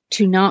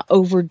not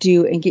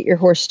overdo and get your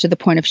horse to the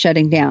point of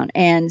shutting down.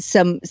 And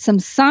some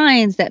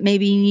signs that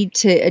maybe you need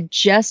to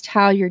adjust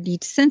how you're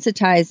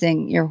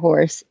desensitizing your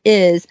horse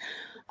is,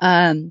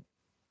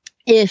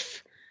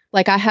 if,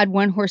 like, I had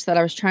one horse that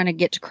I was trying to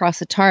get to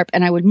cross a tarp,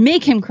 and I would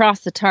make him cross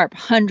the tarp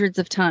hundreds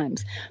of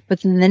times.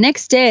 But then the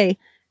next day,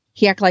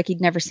 he acted like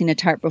he'd never seen a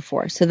tarp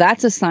before. So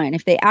that's a sign.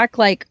 If they act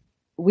like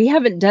we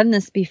haven't done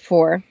this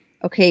before.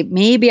 Okay,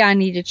 maybe I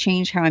need to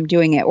change how I'm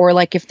doing it. Or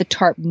like if the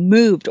tarp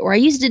moved, or I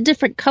used a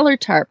different color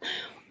tarp,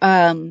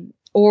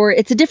 or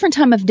it's a different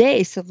time of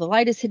day, so the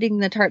light is hitting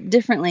the tarp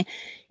differently.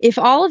 If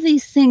all of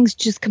these things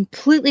just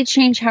completely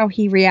change how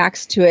he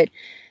reacts to it,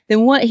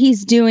 then what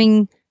he's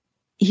doing,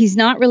 he's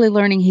not really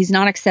learning, he's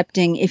not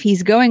accepting. If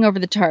he's going over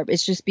the tarp,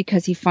 it's just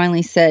because he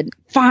finally said,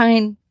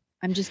 fine,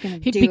 I'm just going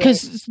to do it.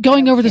 Because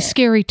going over the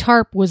scary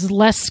tarp was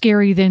less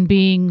scary than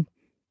being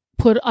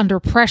put under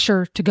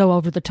pressure to go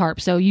over the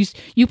tarp. So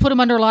you put him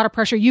under a lot of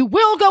pressure, you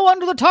will go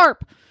under the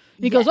tarp.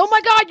 He goes, oh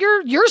my God,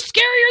 you're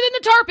scarier than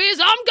the tarp is.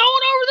 I'm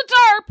going over the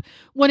tarp.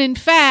 When in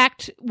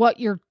fact, what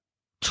you're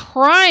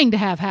trying to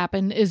have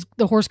happen is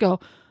the horse go,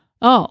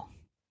 oh,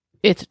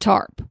 it's a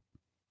tarp.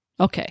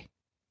 Okay.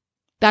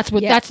 That's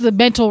the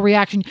mental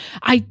reaction.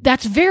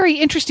 That's very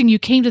interesting. You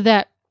came to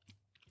that.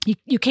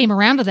 You came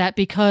around to that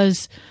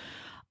because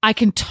I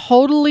can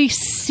totally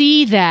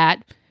see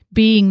that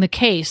being the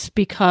case,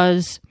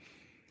 because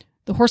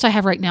the horse I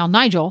have right now,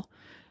 Nigel,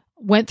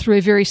 went through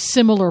a very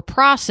similar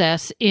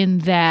process in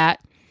that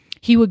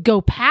he would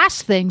go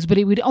past things, but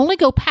he would only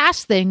go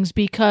past things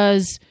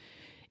because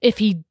if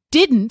he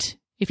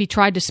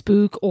tried to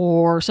spook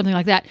or something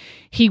like that,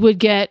 he would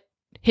get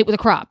hit with a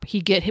crop.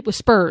 He'd get hit with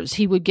spurs.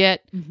 He would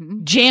get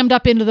jammed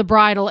up into the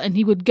bridle, and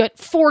he would get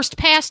forced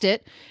past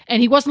it,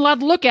 and he wasn't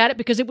allowed to look at it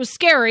because it was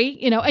scary,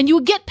 and you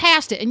would get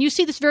past it. And you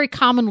see this very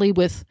commonly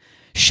with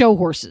show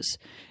horses.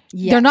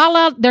 Yeah.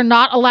 They're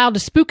not allowed to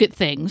spook at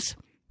things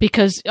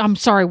because, I'm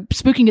sorry,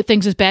 spooking at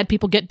things is bad.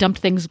 People get dumped,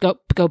 things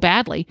go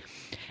badly.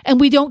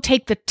 And we don't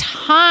take the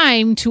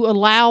time to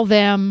allow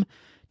them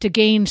to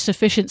gain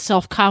sufficient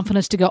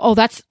self-confidence to go, oh,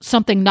 that's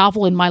something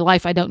novel in my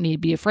life. I don't need to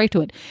be afraid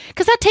to it.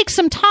 Because that takes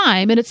some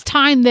time, and it's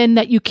time then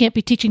that you can't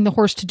be teaching the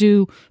horse to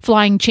do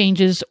flying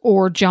changes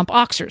or jump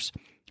oxers,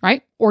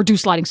 right? Or do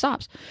sliding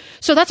stops.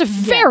 So that's a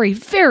very,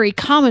 very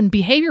common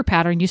behavior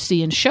pattern you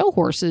see in show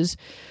horses.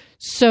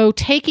 So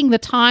taking the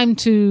time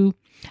to,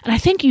 and I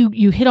think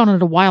you hit on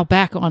it a while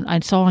back I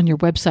saw on your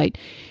website,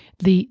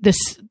 did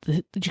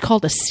you call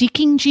it the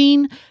seeking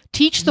gene?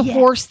 Teach the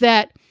horse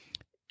that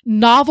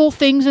novel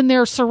things in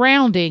their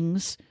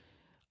surroundings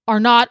are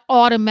not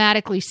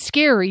automatically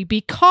scary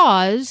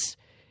because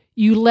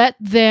you let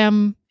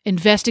them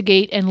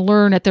investigate and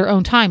learn at their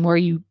own time, where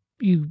you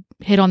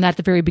hit on that at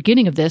the very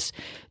beginning of this.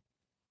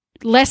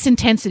 Less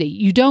intensity.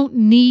 You don't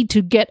need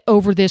to get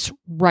over this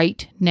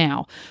right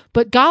now.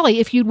 But golly,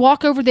 if you'd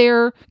walk over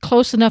there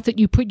close enough that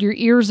you put your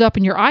ears up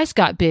and your eyes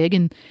got big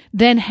and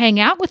then hang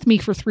out with me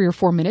for 3 or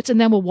 4 minutes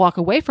and then we'll walk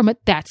away from it,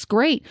 that's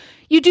great.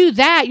 You do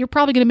that, you're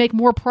probably going to make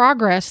more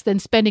progress than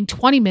spending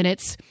 20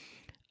 minutes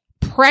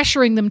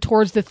pressuring them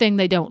towards the thing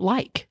they don't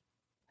like.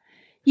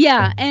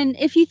 Yeah. And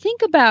if you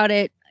think about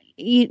it,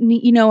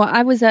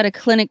 I was at a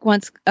clinic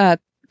once,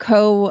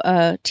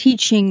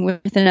 teaching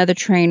with another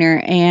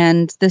trainer,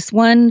 and this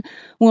one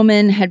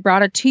woman had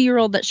brought a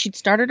 2-year-old that she'd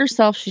started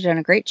herself. She'd done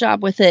a great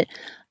job with it,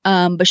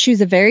 but she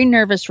was a very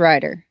nervous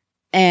rider.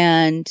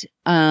 And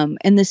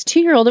this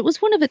 2-year-old, it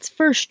was one of its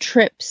first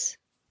trips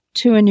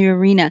to a new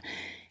arena,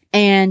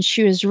 and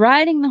she was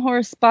riding the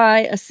horse by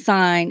a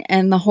sign,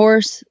 and the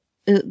horse,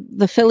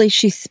 the filly,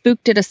 she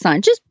spooked at a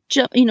sign, just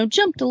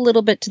jumped a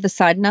little bit to the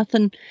side,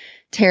 nothing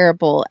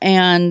terrible.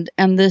 And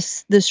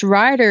this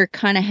rider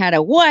kind of had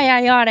a why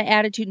I oughta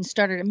attitude and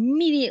started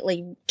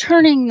immediately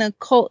turning the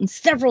colt in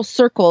several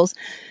circles,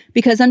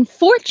 because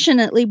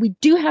unfortunately we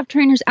do have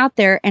trainers out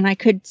there, and I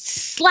could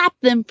slap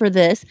them for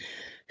this,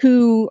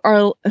 who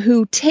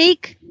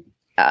take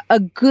a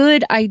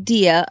good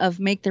idea of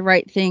make the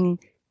right thing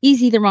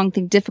easy, the wrong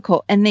thing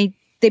difficult, and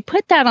they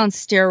put that on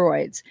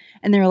steroids,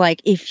 and they're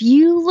like, if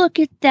you look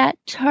at that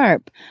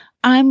tarp,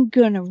 I'm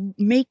going to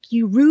make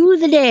you rue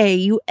the day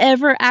you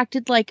ever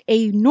acted like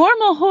a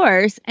normal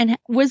horse and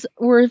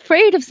were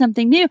afraid of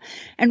something new.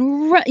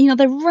 And,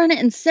 they run it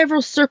in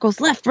several circles,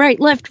 left, right,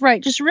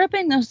 just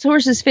ripping the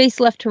horse's face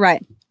left to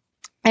right.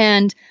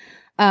 And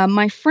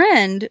my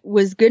friend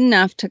was good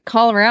enough to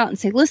call her out and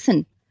say,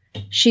 listen,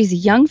 she's a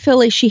young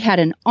filly. She had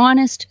an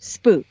honest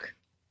spook.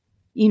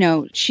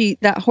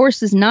 That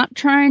horse is not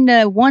trying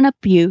to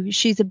one-up you.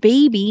 She's a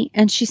baby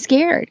and she's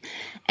scared.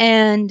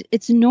 And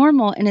it's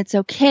normal and it's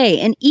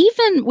okay. And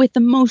even with the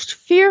most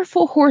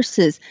fearful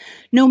horses,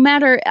 no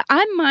matter,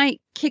 I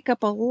might kick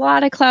up a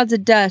lot of clouds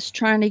of dust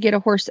trying to get a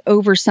horse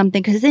over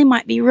something because they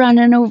might be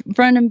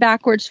running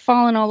backwards,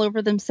 falling all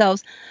over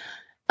themselves.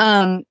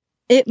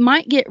 It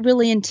might get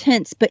really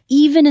intense, but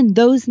even in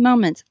those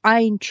moments,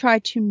 I try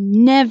to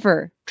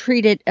never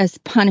treat it as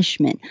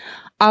punishment.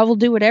 I will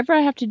do whatever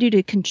I have to do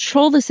to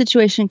control the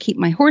situation, keep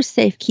my horse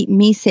safe, keep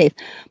me safe,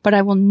 but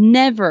I will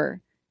never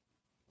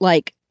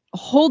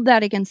hold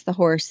that against the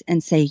horse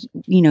and say,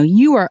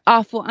 you are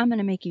awful. I'm going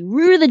to make you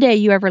rue the day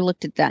you ever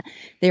looked at that.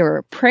 They were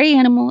a prey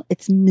animal.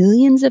 It's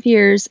millions of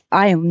years.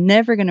 I am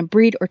never going to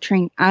breed or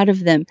train out of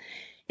them.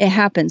 It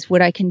happens.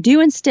 What I can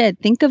do instead,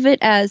 think of it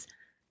as,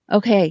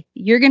 okay,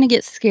 you're going to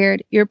get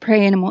scared. You're a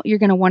prey animal. You're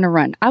going to want to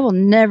run. I will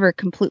never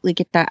completely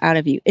get that out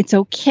of you. It's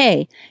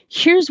okay.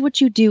 Here's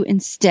what you do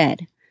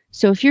instead.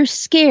 So if you're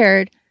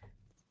scared,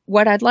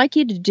 what I'd like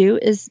you to do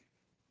is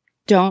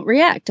don't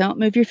react. Don't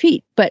move your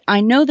feet. But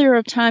I know there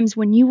are times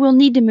when you will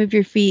need to move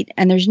your feet,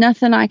 and there's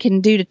nothing I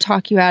can do to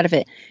talk you out of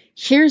it.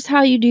 Here's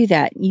how you do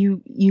that.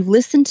 You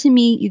listen to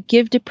me. You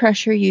give to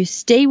pressure. You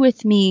stay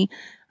with me.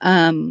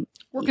 We're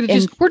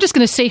just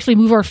going to safely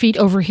move our feet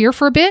over here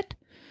for a bit.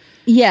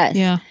 Yes.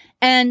 Yeah.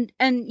 And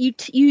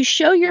you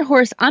show your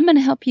horse, I'm going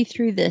to help you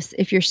through this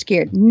if you're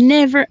scared.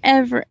 Never,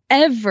 ever,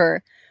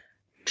 ever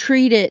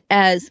treat it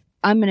as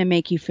I'm going to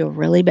make you feel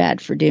really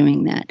bad for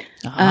doing that.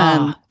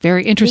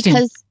 Very interesting.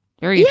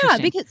 Very interesting.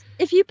 Yeah, because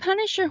if you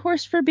punish your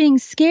horse for being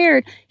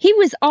scared, he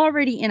was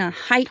already in a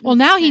heightened Well,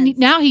 now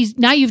sense.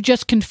 now you've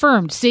just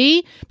confirmed.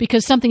 See,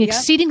 because something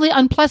exceedingly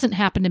unpleasant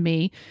happened to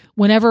me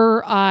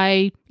whenever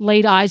I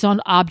laid eyes on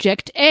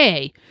object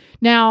A.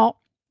 Now,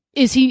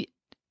 he's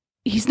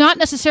not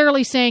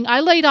necessarily saying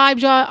I laid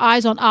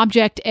eyes on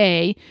object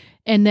A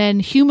and then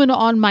human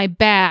on my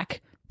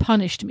back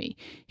punished me.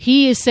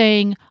 He is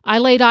saying I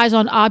laid eyes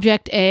on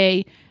object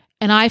A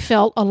and I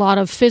felt a lot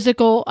of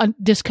physical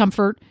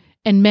discomfort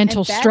and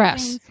mental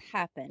stress.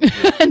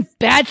 And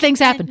bad things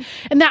happen.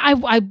 And that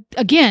I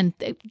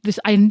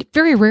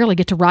very rarely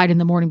get to ride in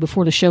the morning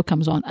before the show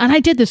comes on. And I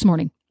did this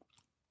morning.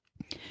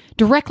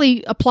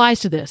 Directly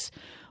applies to this.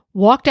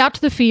 Walked out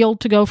to the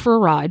field to go for a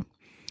ride.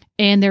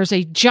 And there's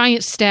a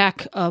giant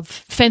stack of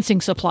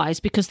fencing supplies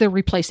because they're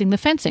replacing the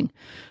fencing.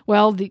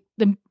 Well,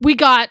 we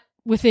got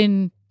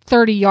within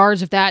 30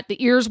 yards of that.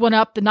 The ears went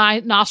up.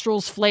 The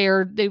nostrils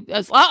flared.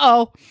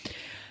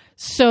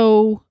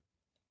 So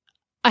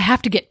I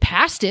have to get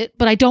past it,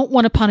 but I don't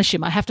want to punish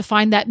him. I have to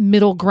find that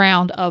middle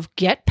ground of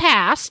get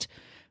past,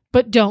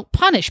 but don't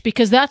punish,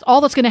 because that's all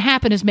that's going to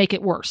happen is make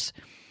it worse.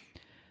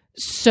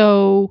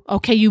 So,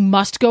 okay, you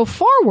must go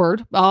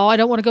forward. Oh, I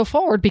don't want to go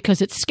forward because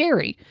it's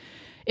scary.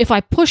 If I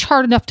push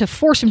hard enough to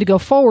force him to go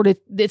forward,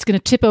 it's going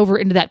to tip over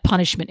into that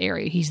punishment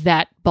area. He's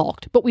that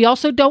bulked. But we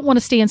also don't want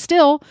to stand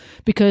still,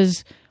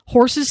 because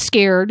horse is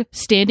scared,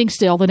 standing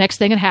still. The next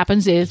thing that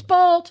happens is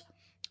bolt.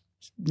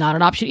 Not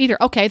an option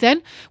either. Okay,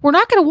 then we're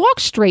not going to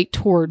walk straight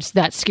towards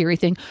that scary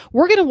thing.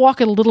 We're going to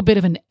walk at a little bit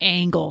of an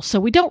angle so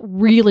we don't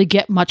really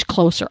get much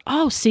closer.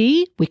 Oh,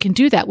 see, we can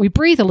do that. We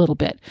breathe a little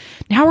bit.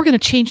 Now we're going to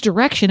change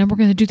direction and we're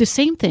going to do the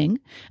same thing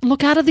and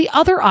look out of the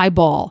other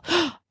eyeball.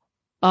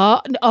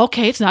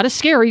 Okay, it's not as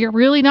scary. You're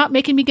really not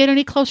making me get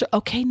any closer.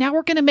 Okay, now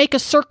we're going to make a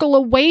circle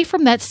away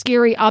from that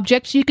scary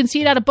object so you can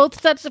see it out of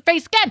both sides of the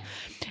face again.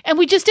 And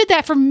we just did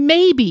that for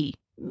maybe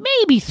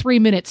 3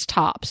 minutes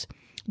tops.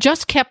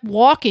 Just kept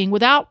walking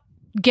without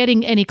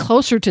getting any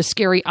closer to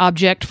scary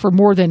object for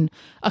more than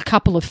a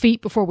couple of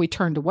feet before we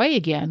turned away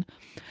again.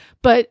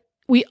 But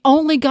we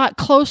only got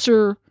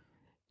closer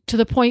to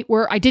the point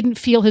where I didn't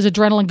feel his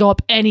adrenaline go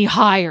up any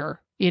higher.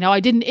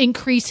 I didn't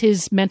increase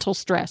his mental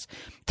stress.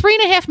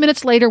 3.5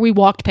 minutes later, we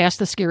walked past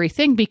the scary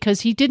thing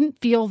because he didn't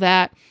feel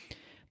that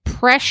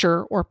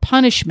pressure or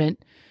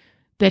punishment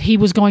that he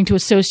was going to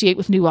associate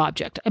with new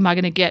object. Am I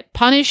going to get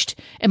punished?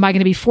 Am I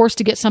going to be forced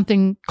to get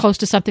something close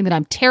to something that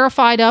I'm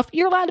terrified of?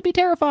 You're allowed to be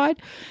terrified.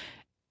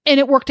 And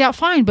it worked out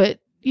fine. But,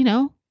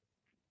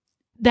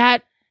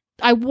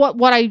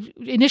 what I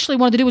initially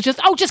wanted to do was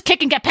just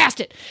kick and get past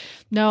it.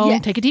 No,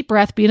 yes. Take a deep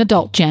breath. Be an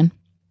adult, Jen.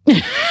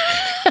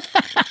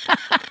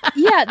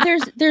 Yeah,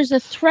 there's a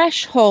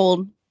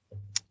threshold.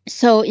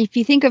 So if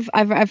you think of,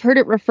 I've heard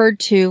it referred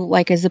to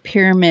like as a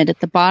pyramid. At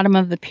the bottom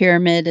of the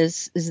pyramid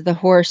is the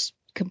horse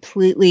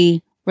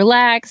completely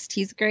relaxed.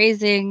 He's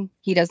grazing.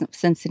 He doesn't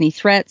sense any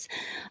threats.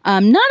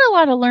 Not a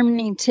lot of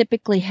learning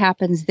typically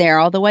happens there,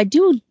 although I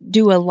do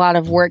a lot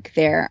of work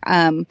there.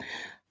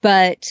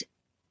 But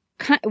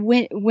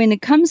when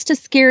it comes to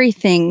scary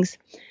things,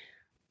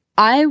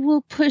 I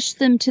will push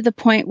them to the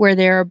point where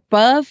they're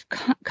above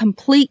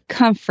complete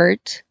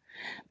comfort,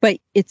 but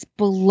it's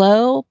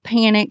below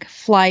panic,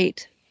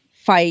 flight,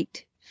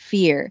 fight,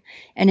 fear.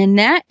 And in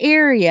that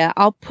area,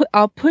 I'll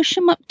push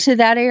them up to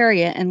that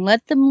area and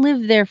let them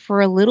live there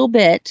for a little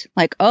bit.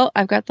 Like, oh,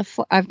 I've got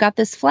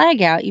this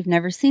flag out. You've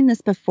never seen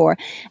this before.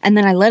 And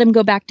then I let them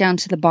go back down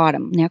to the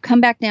bottom. Now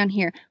come back down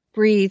here,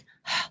 breathe,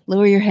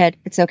 lower your head.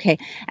 It's okay.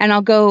 And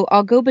I'll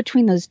go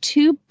between those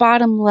two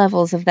bottom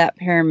levels of that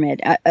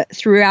pyramid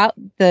throughout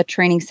the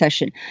training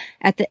session.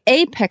 At the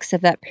apex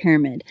of that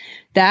pyramid,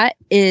 that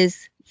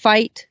is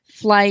fight,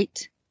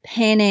 flight,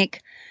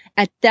 panic.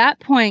 At that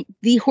point,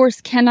 the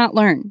horse cannot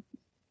learn.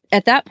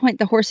 At that point,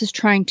 the horse is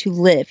trying to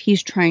live.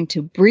 He's trying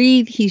to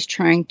breathe. He's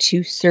trying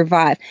to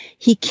survive.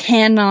 He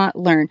cannot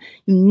learn.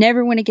 You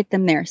never want to get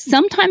them there.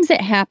 Sometimes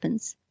it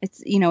happens.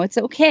 It's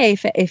okay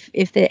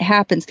if it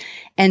happens.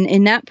 And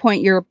in that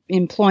point, you're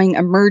employing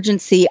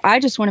emergency. I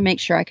just want to make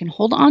sure I can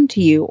hold on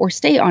to you or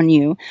stay on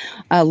you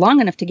long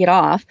enough to get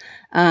off.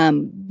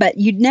 But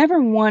you'd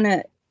never want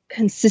to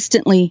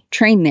consistently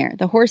train there.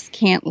 The horse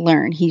can't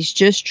learn. He's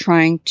just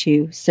trying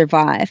to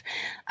survive.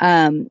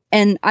 And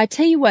I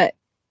tell you what,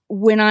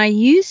 when I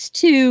used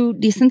to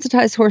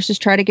desensitize horses,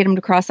 try to get them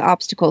to cross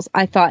obstacles,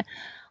 I thought,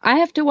 I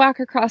have to walk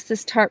across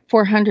this tarp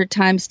 400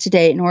 times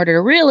today in order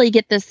to really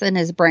get this in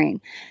his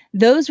brain.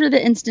 Those were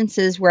the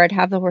instances where I'd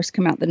have the horse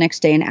come out the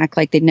next day and act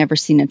like they'd never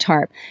seen a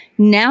tarp.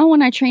 Now,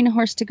 when I train a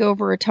horse to go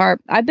over a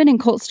tarp, I've been in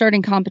colt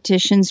starting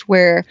competitions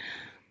where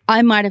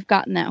I might have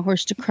gotten that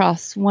horse to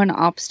cross one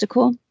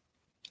obstacle.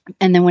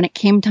 And then when it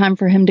came time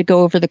for him to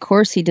go over the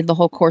course, he did the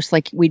whole course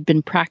like we'd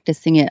been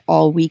practicing it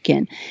all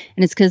weekend.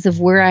 And it's because of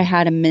where I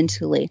had him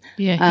mentally.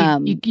 Yeah,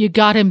 you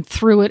got him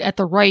through it at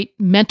the right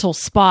mental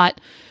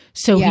spot.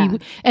 So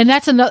and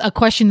that's a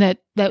question that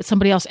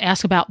somebody else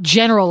asked about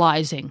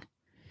generalizing.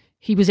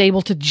 He was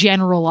able to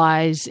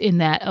generalize in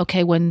that,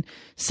 okay, when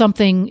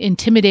something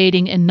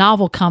intimidating and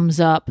novel comes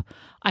up,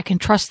 I can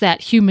trust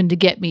that human to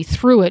get me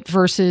through it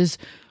versus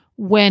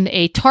when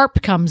a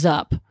tarp comes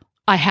up,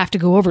 I have to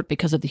go over it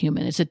because of the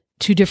human. It's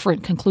two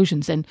different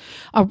conclusions. And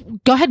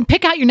go ahead and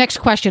pick out your next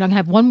question. I'm going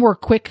to have one more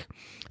quick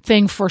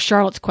thing for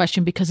Charlotte's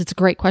question because it's a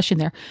great question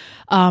there.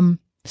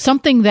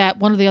 Something that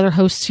one of the other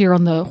hosts here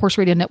on the Horse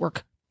Radio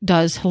Network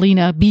does,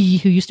 Helena B.,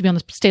 who used to be on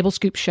the Stable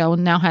Scoop show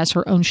and now has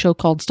her own show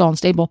called Stall and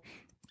Stable.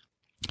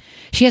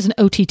 She has an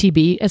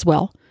OTTB as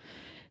well,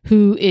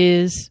 who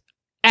is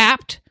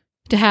apt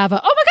to have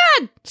a, oh my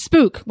God,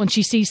 spook when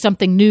she sees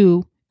something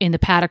new in the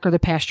paddock or the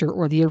pasture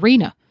or the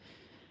arena.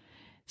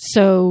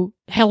 So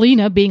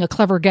Helena, being a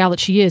clever gal that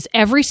she is,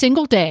 every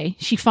single day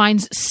she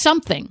finds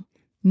something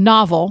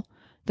novel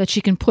that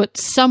she can put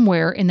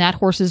somewhere in that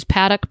horse's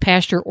paddock,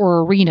 pasture,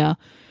 or arena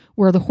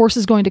where the horse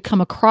is going to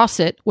come across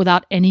it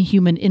without any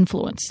human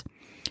influence.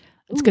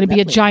 It's going to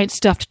be a giant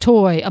stuffed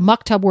toy, a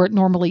muck tub where it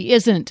normally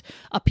isn't,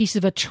 a piece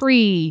of a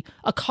tree,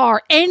 a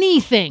car,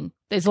 anything,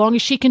 as long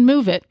as she can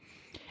move it.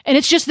 And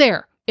it's just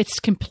there. It's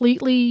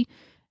completely,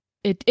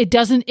 it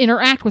doesn't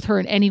interact with her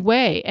in any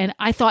way. And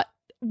I thought,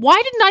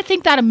 why didn't I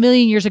think that a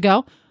million years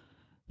ago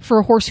for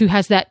a horse who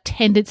has that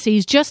tendency?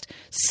 Is just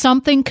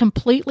something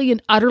completely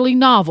and utterly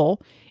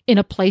novel in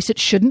a place it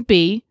shouldn't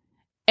be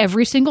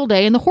every single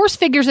day. And the horse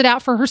figures it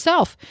out for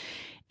herself.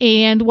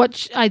 And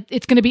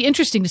it's going to be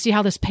interesting to see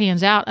how this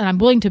pans out. And I'm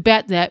willing to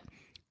bet that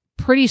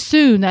pretty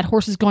soon that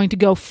horse is going to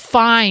go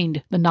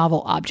find the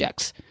novel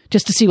objects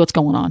just to see what's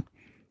going on.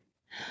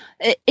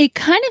 It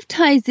kind of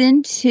ties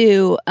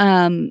into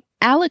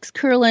Alex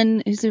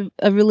Curlin, who's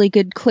a really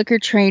good clicker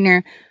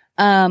trainer.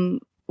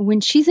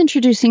 When she's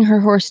introducing her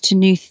horse to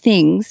new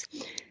things,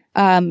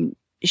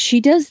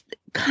 she does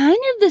kind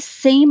of the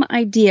same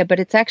idea,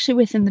 but it's actually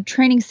within the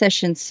training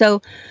session.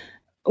 So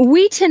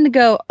we tend to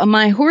go,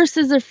 my horse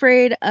is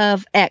afraid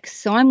of X,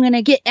 so I'm going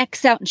to get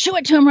X out and show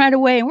it to him right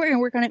away, and we're going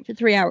to work on it for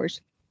 3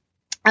 hours.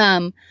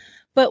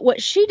 But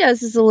what she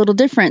does is a little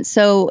different.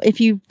 So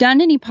if you've done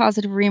any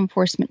positive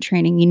reinforcement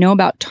training, you know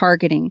about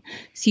targeting.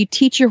 So you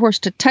teach your horse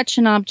to touch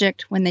an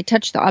object. When they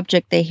touch the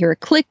object, they hear a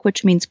click,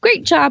 which means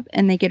great job,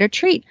 and they get a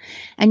treat.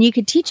 And you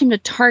could teach them to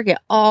target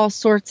all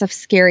sorts of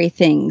scary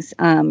things.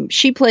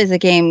 She plays a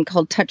game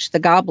called Touch the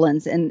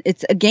Goblins, and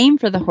it's a game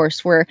for the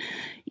horse where,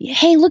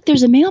 hey, look,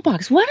 there's a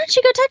mailbox. Why don't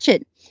you go touch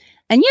it?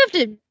 And you have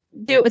to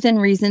do it within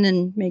reason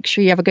and make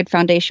sure you have a good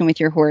foundation with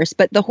your horse.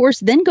 But the horse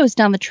then goes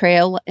down the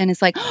trail and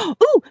is like,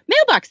 ooh,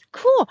 mailbox,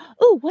 cool.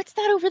 Ooh, what's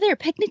that over there?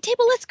 Picnic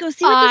table? Let's go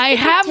see what this I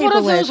have one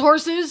of those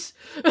horses.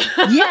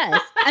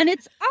 Yes, and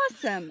it's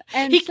awesome.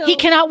 And he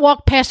cannot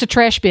walk past a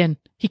trash bin.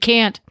 He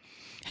can't.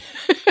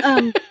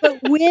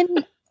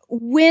 But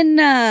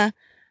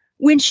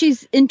when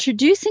she's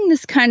introducing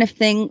this kind of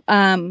thing,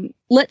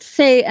 let's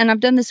say, and I've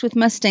done this with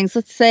Mustangs,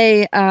 let's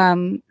say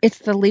it's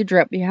the lead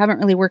rope. You haven't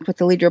really worked with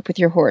the lead rope with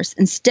your horse.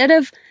 Instead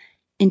of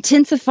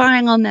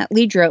intensifying on that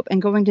lead rope and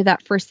going to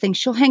that first thing,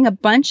 she'll hang a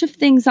bunch of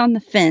things on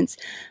the fence.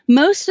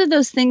 Most of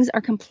those things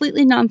are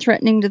completely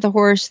non-threatening to the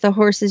horse. The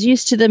horse is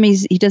used to them.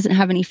 He doesn't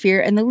have any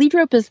fear. And the lead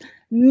rope is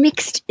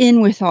mixed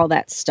in with all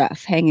that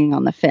stuff hanging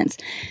on the fence.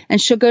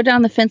 And she'll go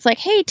down the fence like,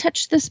 hey,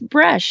 touch this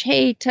brush.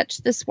 Hey, touch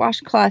this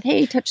washcloth.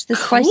 Hey, touch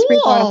this fly spray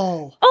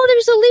bottle. Oh,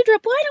 there's a lead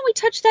rope. Why don't we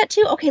touch that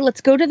too? Okay,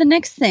 let's go to the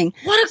next thing.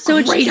 What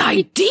a great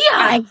idea.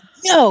 I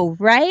know,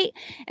 right?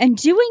 And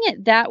doing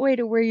it that way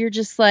to where you're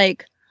just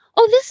like,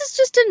 oh, this is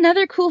just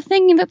another cool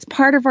thing that's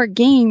part of our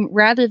game,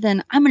 rather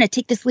than I'm going to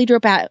take this lead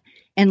rope out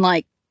and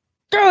like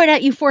throw it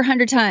at you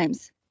 400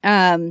 times.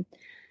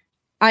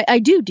 I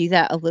do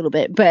that a little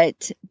bit,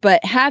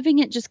 but having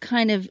it just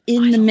kind of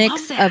in the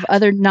mix of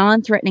other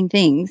non-threatening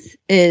things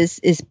is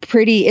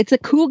pretty. It's a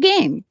cool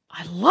game.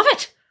 I love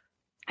it.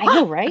 I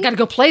know, right? I got to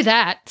go play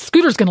that.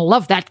 Scooter's going to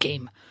love that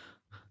game.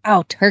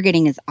 Oh,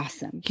 targeting is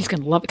awesome. He's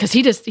going to love it because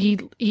he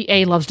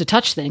A, loves to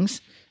touch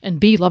things, and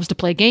B, loves to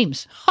play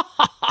games.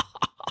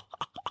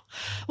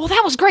 Well,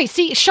 that was great.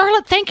 See,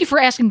 Charlotte, thank you for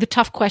asking the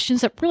tough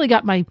questions. That really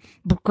got my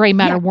gray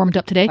matter warmed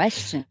up today.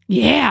 Question.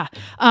 Yeah.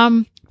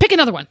 Pick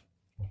another one.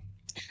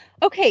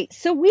 Okay,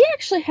 so we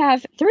actually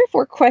have 3 or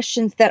 4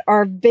 questions that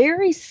are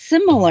very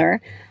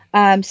similar.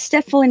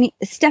 Stephanie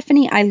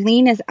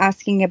Eileen is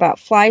asking about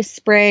fly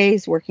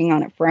sprays, working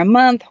on it for a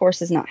month.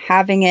 Horse is not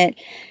having it.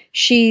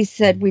 She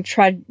said, we've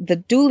tried the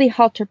dually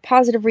halter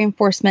positive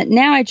reinforcement.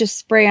 Now I just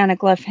spray on a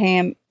gloved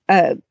hand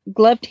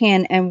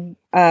and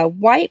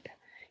wipe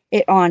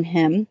it on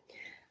him.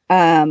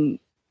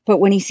 but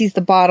when he sees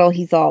the bottle,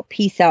 he's all,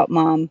 peace out,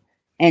 Mom.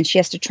 And she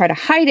has to try to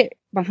hide it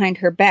behind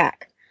her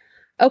back.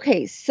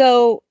 Okay,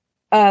 so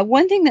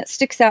one thing that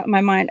sticks out in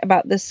my mind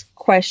about this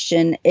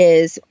question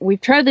is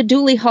we've tried the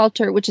dually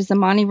halter, which is a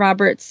Monty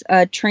Roberts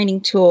training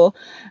tool,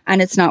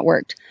 and it's not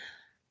worked.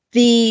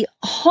 The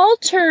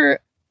halter,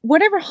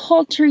 whatever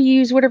halter you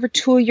use, whatever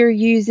tool you're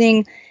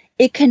using,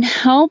 it can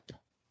help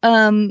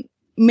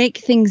make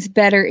things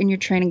better in your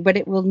training, but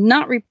it will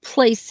not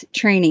replace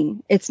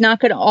training. It's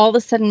not going to all of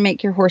a sudden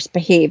make your horse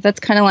behave. That's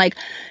kind of like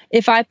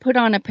if I put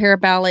on a pair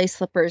of ballet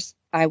slippers,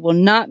 I will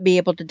not be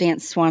able to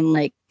dance Swan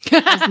Lake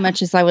as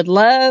much as I would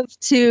love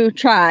to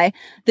try.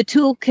 The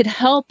tool could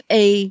help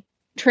a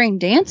trained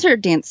dancer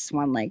dance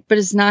Swan Lake, but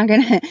it's not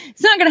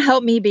gonna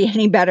help me be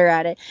any better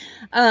at it.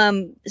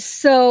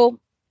 So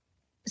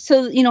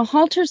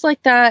halters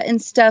like that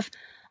and stuff,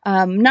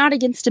 not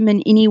against them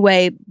in any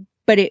way,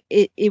 but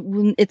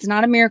it's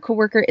not a miracle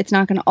worker. It's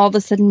not going to all of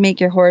a sudden make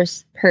your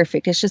horse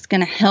perfect. It's just going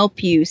to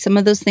help you. Some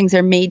of those things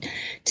are made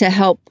to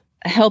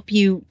help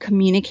you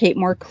communicate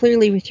more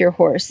clearly with your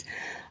horse.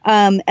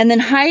 And then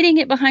hiding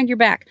it behind your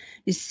back.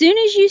 As soon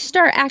as you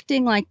start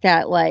acting like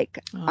that,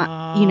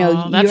 that's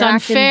you're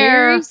acting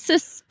very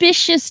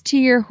suspicious to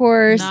your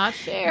horse. Not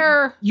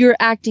fair. You're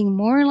acting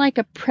more like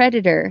a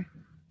predator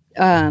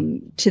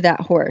to that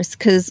horse.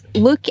 Because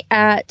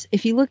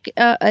if you look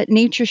at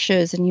nature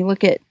shows and you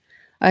look at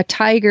a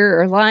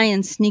tiger or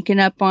lion sneaking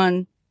up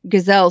on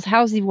gazelles,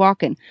 how's he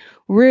walking?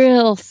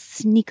 Real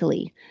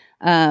sneakily.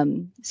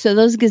 So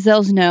those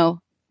gazelles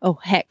know, oh,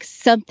 heck,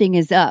 something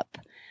is up.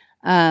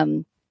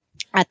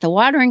 At the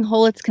watering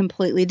hole, it's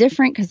completely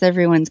different because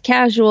everyone's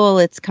casual.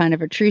 It's kind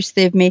of a truce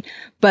they've made.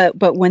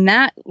 But when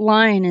that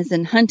lion is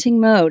in hunting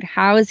mode,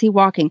 how is he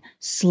walking?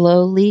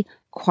 Slowly,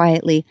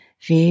 quietly,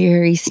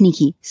 very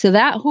sneaky. So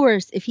that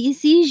horse, if he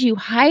sees you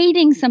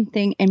hiding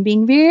something and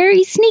being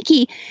very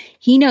sneaky,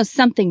 he knows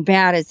something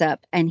bad is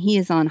up and he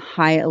is on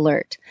high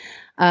alert.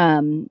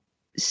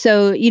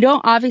 So you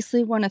don't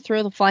obviously want to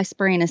throw the fly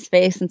spray in his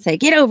face and say,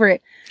 get over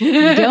it.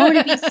 You don't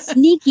want to be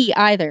sneaky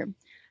either.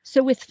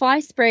 So with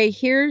fly spray,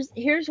 here's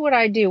what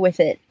I do with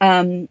it.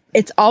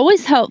 It's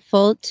always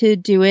helpful to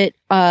do it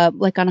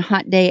like on a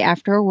hot day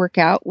after a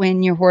workout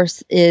when your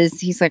horse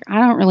he's like, I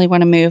don't really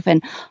want to move.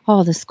 And,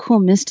 this cool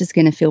mist is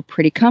going to feel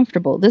pretty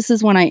comfortable. This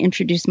is when I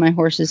introduce my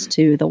horses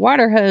to the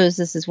water hose.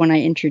 This is when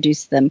I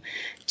introduce them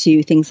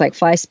to things like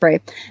fly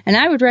spray. And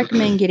I would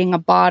recommend getting a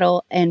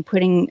bottle and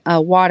putting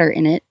water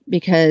in it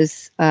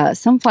because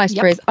some fly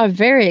sprays are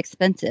very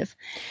expensive.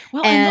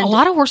 Well, and a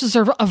lot of horses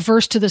are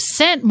averse to the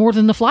scent more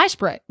than the fly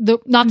spray.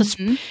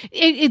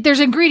 There's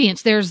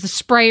ingredients. There's the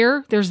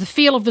sprayer. There's the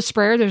feel of the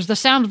sprayer. There's the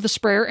sound of the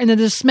sprayer. And then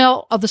the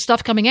smell of the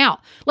stuff coming out.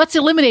 Let's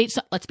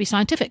be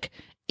scientific.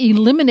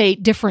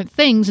 Eliminate different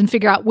things and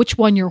figure out which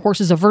one your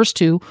horse is averse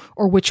to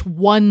or which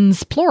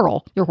ones,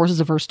 plural, your horse is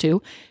averse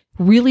to.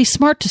 Really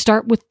smart to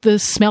start with the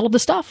smell of the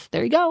stuff.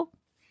 There you go.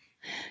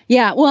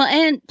 Yeah, well,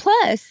 and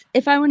plus,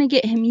 if I want to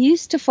get him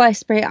used to fly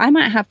spray, I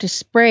might have to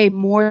spray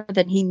more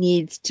than he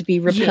needs to be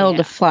repelled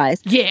of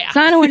flies. Yeah.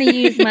 So I don't want to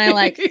use my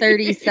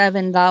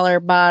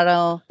 $37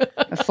 bottle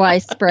of fly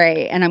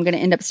spray, and I'm going to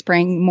end up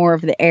spraying more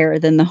of the air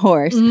than the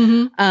horse.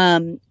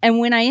 Mm-hmm. And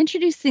when I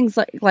introduce things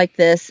like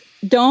this,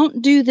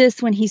 don't do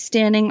this when he's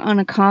standing on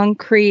a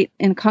concrete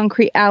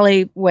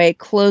alleyway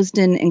closed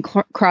in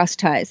cross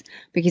ties,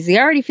 because he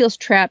already feels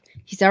trapped.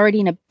 He's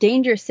already in a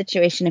dangerous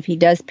situation if he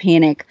does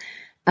panic.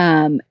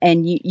 And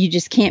you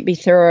just can't be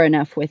thorough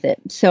enough with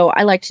it. So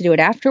I like to do it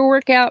after a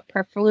workout,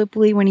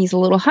 preferably when he's a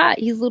little hot,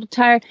 he's a little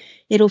tired.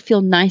 It'll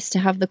feel nice to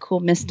have the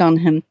cool mist on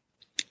him.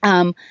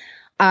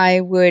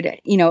 I would, a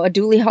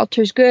dually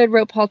halter is good,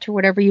 rope halter,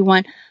 whatever you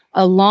want,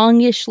 a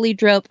longish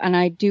lead rope, and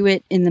I do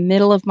it in the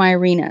middle of my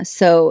arena.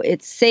 So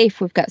it's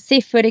safe. We've got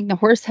safe footing. The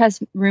horse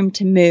has room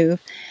to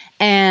move.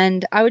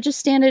 And I would just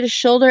stand at his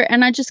shoulder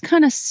and I just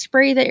kind of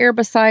spray the air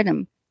beside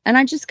him. And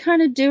I just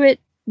kind of do it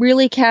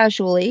really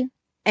casually.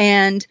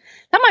 And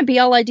that might be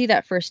all I do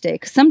that first day.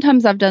 Because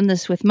sometimes I've done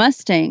this with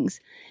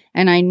Mustangs.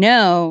 And I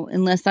know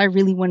unless I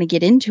really want to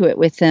get into it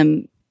with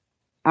them,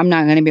 I'm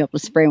not going to be able to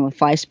spray them with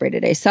fly spray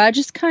today. So I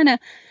just kind of,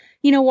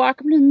 walk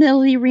them to the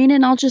middle of the arena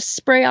and I'll just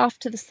spray off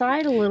to the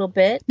side a little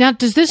bit. Now,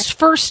 does this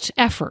first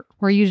effort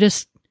where you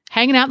just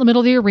hanging out in the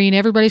middle of the arena,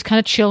 everybody's kind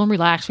of chill and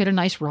relaxed, we had a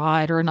nice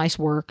ride or a nice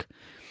work,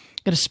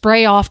 going to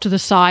spray off to the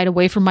side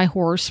away from my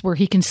horse where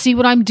he can see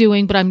what I'm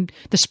doing, but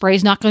the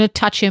spray's not going to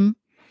touch him.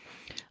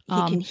 He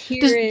can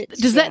hear it.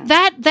 Does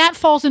that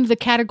falls into the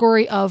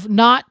category of we're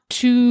not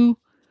going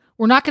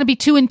to be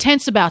too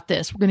intense about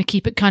this. We're going to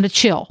keep it kind of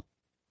chill.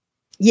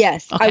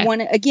 Yes.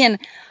 Okay.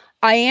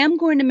 I am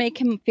going to make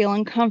him feel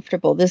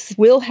uncomfortable. This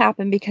will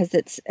happen because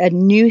it's a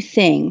new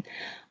thing.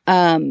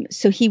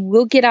 So he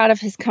will get out of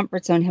his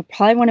comfort zone. He'll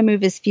probably want to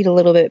move his feet a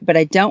little bit, but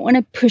I don't want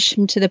to push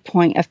him to the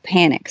point of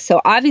panic. So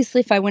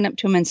obviously if I went up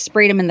to him and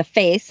sprayed him in the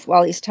face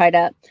while he's tied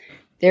up,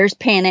 there's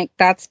panic.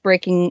 That's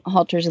breaking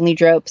halters and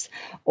lead ropes,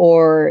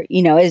 or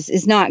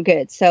is not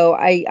good. So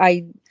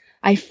I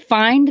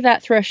find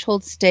that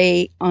threshold,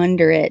 stay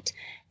under it,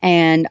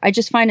 And I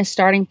just find a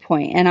starting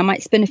point, and I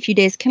might spend a few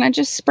days. Can I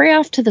just spray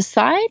off to the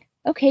side?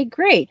 Okay,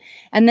 great.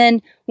 And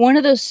then one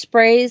of those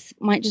sprays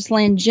might just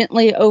land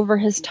gently over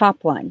his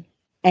top line.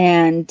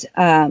 And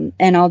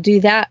I'll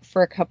do that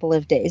for a couple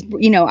of days.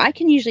 I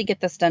can usually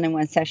get this done in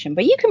one session,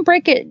 but you can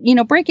break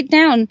it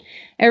down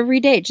every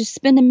day. Just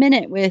spend a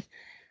minute with,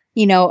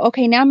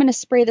 okay, now I'm going to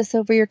spray this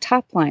over your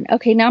top line.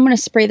 Okay, now I'm going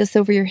to spray this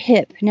over your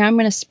hip. Now I'm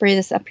going to spray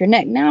this up your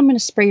neck. Now I'm going to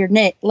spray your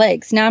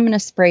legs. Now I'm going to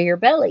spray your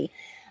belly.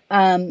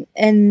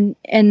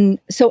 And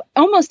so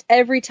almost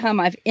every time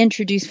I've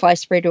introduced fly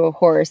spray to a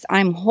horse,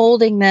 I'm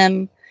holding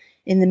them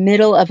in the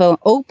middle of an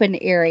open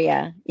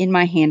area in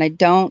my hand. I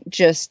don't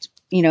just,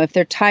 if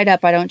they're tied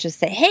up, I don't just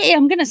say, hey,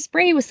 I'm going to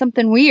spray with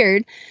something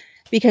weird,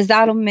 because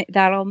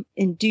that'll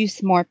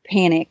induce more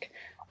panic.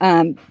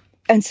 And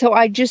so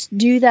I just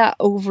do that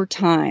over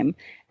time.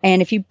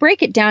 And if you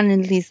break it down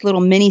into these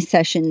little mini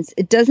sessions,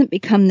 it doesn't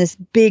become this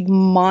big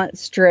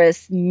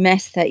monstrous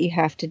mess that you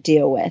have to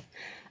deal with.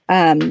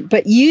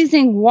 But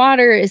using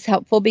water is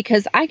helpful,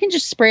 because I can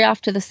just spray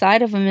off to the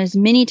side of them as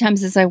many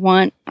times as I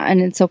want,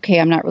 and it's okay.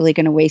 I'm not really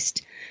going to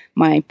waste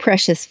my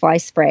precious fly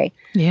spray.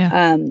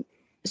 Yeah.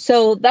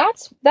 So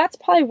that's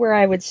probably where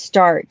I would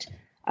start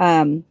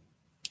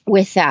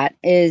with that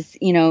is,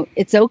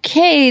 it's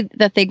okay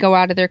that they go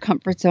out of their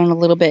comfort zone a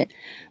little bit,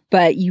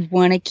 but you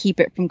want to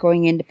keep it from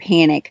going into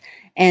panic.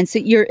 And so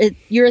you're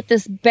at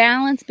this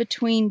balance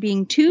between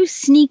being too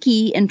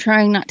sneaky and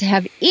trying not to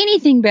have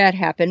anything bad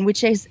happen,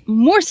 which is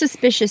more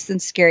suspicious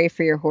and scary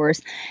for your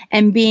horse,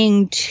 and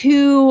being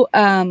too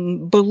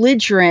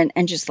belligerent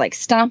and just like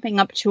stomping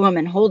up to him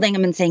and holding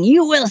him and saying,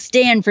 you will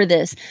stand for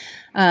this.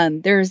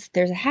 There's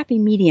a happy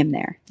medium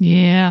there.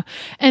 Yeah.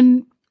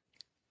 And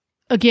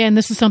again,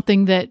 this is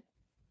something that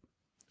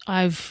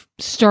I've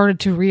started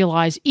to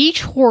realize.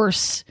 Each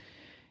horse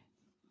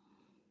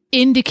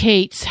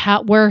indicates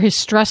where his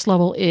stress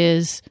level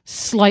is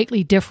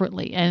slightly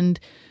differently. And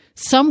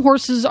some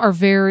horses are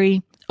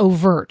very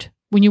overt.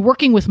 When you're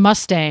working with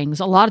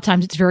Mustangs, a lot of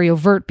times it's very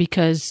overt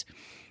because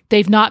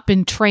they've not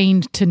been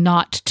trained to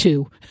not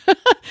to.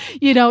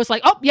 It's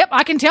like, oh, yep,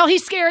 I can tell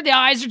he's scared. The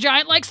eyes are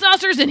giant like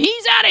saucers and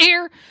he's out of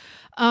here.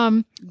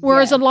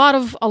 Whereas a lot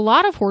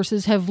of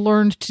horses have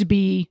learned to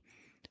be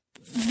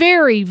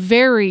very,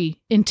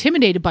 very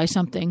intimidated by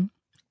something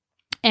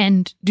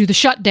and do the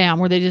shutdown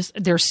where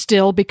they're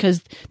still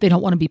because they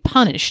don't want to be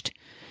punished.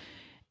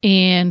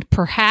 And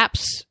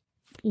perhaps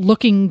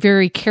looking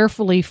very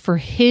carefully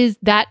for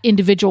that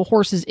individual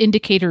horse's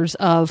indicators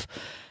of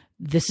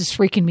this is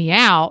freaking me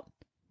out,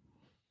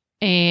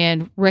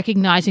 and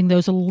recognizing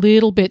those a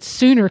little bit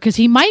sooner, because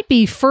he might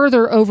be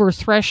further over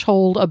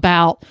threshold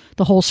about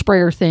the whole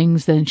sprayer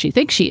things than she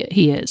thinks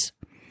he is.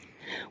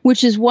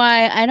 Which is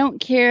why I don't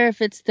care if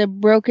it's the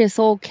brokest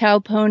old cow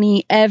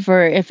pony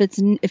ever. If it's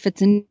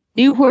a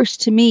new horse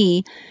to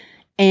me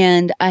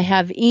and I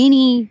have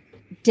any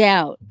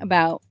doubt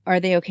about are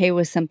they okay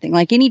with something,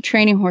 like any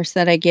training horse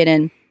that I get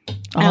in.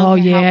 Oh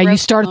yeah, you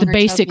start at the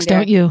basics,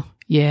 don't you?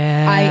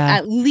 Yeah.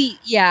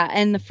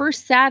 And the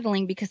first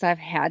saddling, because I've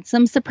had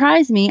some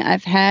surprise me.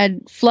 I've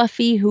had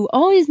Fluffy, who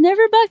he's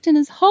never bucked in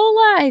his whole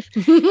life.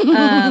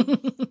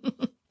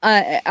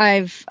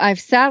 I've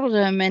saddled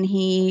him and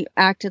he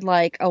acted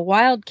like a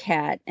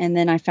wildcat, and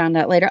then I found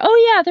out later,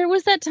 oh yeah, there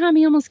was that time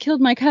he almost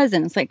killed my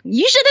cousin. It's like,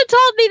 you should have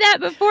told me that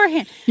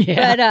beforehand.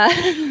 Yeah.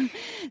 But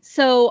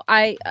so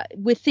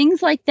with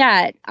things like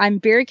that, I'm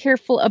very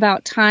careful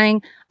about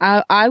tying.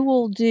 I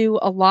will do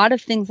a lot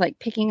of things like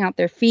picking out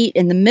their feet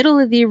in the middle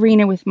of the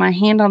arena with my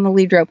hand on the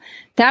lead rope.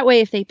 That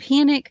way, if they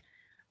panic,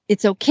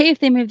 it's okay if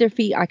they move their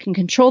feet. I can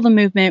control the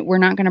movement. We're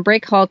not going to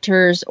break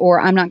halters, or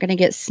I'm not going to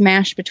get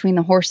smashed between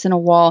the horse and a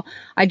wall.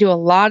 I do a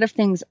lot of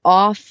things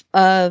out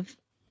of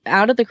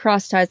the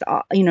cross ties,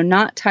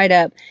 not tied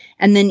up.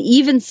 And then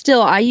even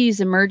still, I use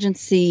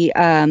emergency.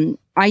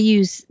 I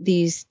use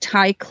these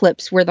tie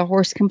clips where the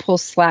horse can pull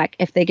slack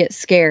if they get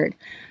scared.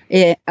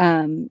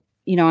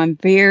 I'm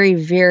very,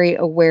 very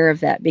aware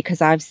of that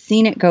because I've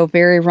seen it go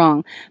very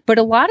wrong. But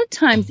a lot of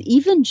times,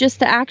 even just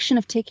the action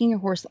of taking your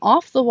horse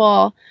off the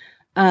wall,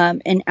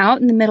 and out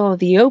in the middle of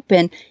the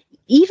open,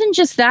 even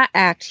just that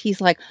act,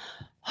 he's like,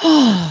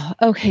 oh,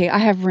 okay, I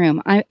have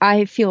room.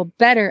 I feel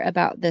better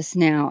about this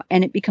now.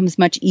 And it becomes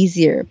much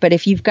easier. But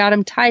if you've got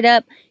him tied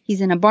up,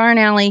 he's in a barn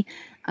alley,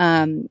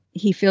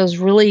 he feels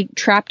really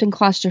trapped and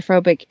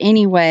claustrophobic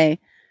anyway,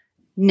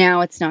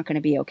 now it's not going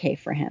to be okay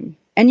for him.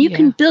 And you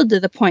can build to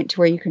the point to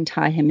where you can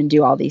tie him and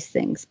do all these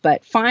things,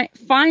 but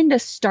find a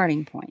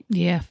starting point.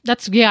 Yeah,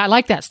 I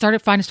like that.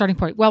 Find a starting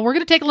point. Well, we're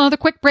going to take another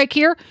quick break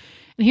here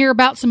and hear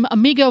about some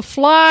Amigo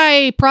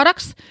Fly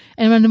products,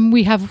 and then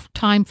we have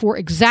time for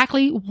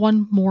exactly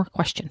one more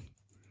question.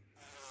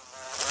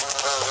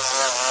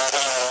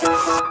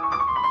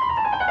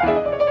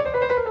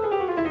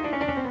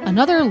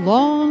 Another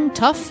long,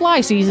 tough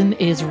fly season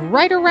is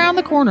right around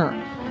the corner,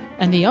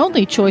 and the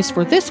only choice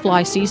for this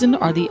fly season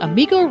are the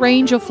Amigo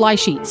range of fly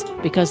sheets,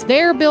 because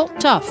they're built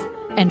tough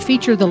and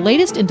feature the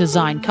latest in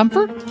design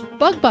comfort,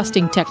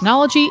 bug-busting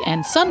technology,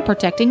 and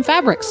sun-protecting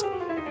fabrics.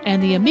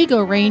 And the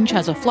Amigo range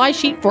has a fly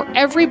sheet for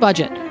every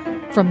budget.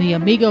 From the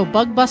Amigo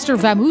Bug Buster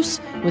Vamoose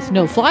with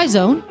no fly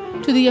zone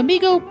to the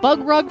Amigo Bug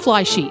Rug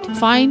Fly Sheet.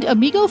 Find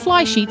Amigo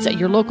fly sheets at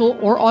your local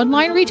or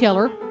online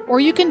retailer, or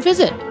you can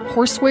visit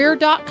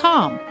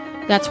Horseware.com.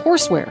 That's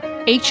Horseware,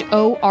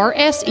 HORSEWARE.com.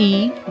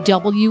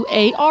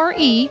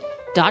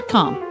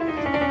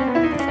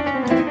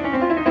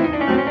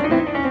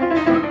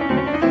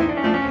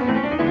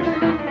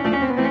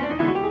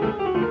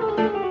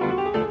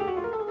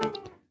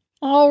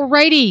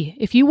 Alrighty.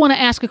 If you want to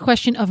ask a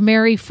question of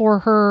Mary for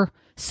her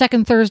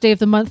second Thursday of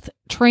the month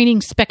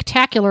training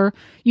spectacular,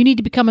 you need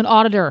to become an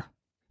auditor.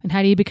 And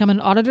how do you become an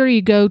auditor?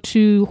 You go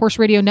to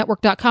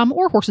horseradionetwork.com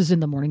or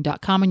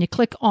horsesinthemorning.com and you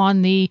click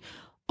on the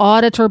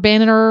auditor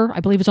banner.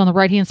 I believe it's on the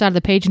right-hand side of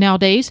the page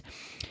nowadays.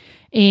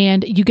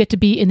 And you get to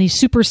be in the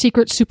super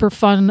secret, super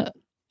fun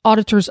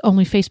auditors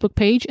only Facebook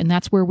page. And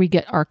that's where we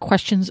get our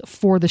questions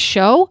for the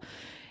show.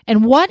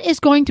 And what is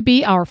going to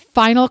be our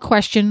final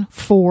question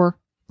for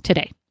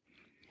today?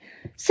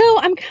 So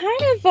I'm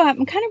kind of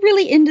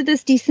really into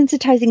this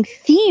desensitizing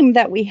theme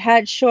that we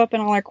had show up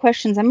in all our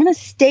questions. I'm going to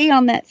stay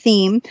on that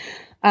theme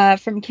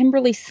from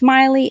Kimberly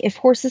Smiley. If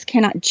horses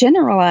cannot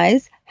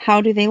generalize,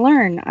 how do they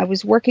learn? I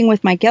was working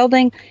with my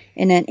gelding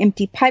in an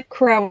empty pipe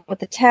corral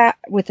with a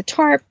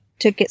tarp.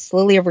 Took it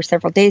slowly over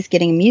several days,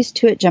 getting him used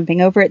to it,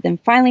 jumping over it, then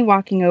finally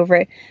walking over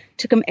it.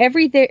 Took him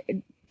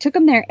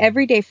there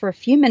every day for a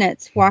few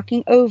minutes,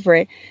 walking over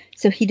it,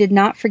 so he did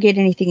not forget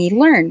anything he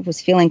learned.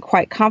 Was feeling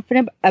quite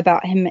confident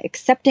about him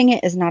accepting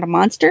it as not a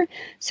monster,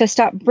 so I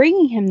stopped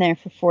bringing him there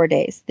for 4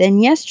 days. Then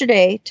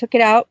yesterday, took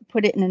it out,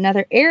 put it in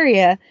another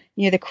area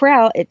near the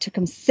corral. It took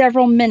him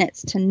several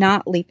minutes to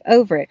not leap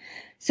over it.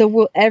 So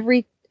will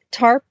every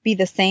tarp be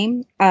the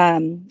same?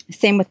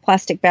 Same with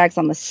plastic bags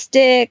on the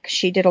stick.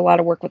 She did a lot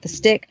of work with the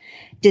stick,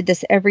 did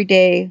this every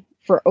day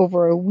for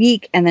over a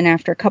week, and then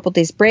after a couple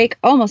days break,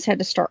 almost had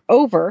to start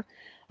over.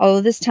 Although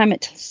this time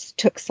it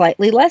took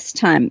slightly less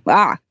time.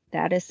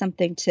 That is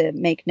something to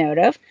make note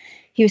of.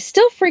 He was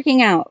still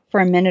freaking out for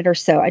a minute or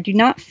so. I do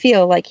not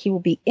feel like he will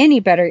be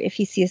any better if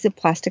he sees a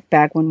plastic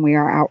bag when we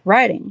are out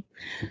riding.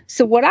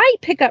 So what I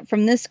pick up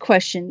from this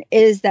question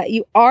is that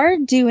you are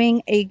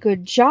doing a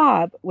good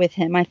job with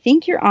him. I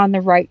think you're on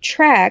the right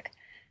track,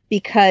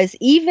 because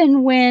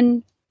even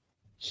when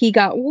he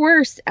got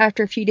worse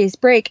after a few days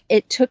break,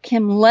 it took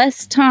him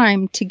less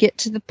time to get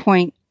to the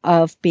point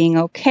of being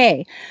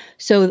okay.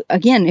 So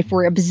again, if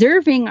we're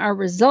observing our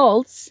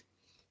results,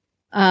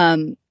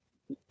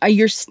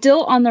 you're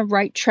still on the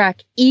right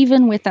track,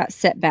 even with that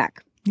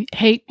setback.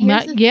 Hey,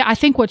 I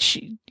think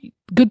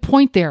good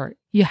point there.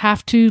 You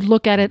have to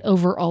look at it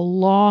over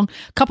a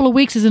couple of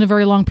weeks isn't a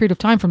very long period of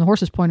time from the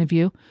horse's point of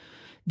view.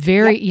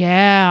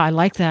 I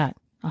like that.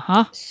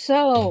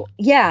 So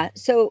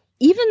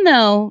even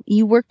though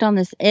you worked on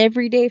this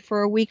every day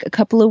for a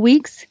couple of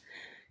weeks,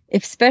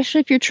 especially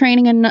if you're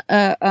training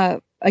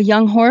a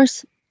young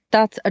horse,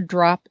 that's a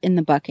drop in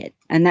the bucket.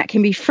 And that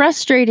can be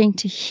frustrating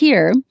to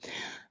hear.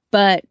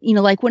 But,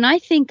 like when I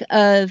think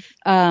of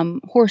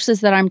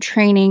horses that I'm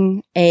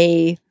training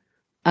an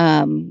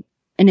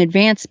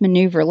advanced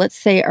maneuver, let's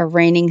say a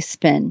reining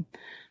spin.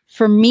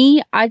 For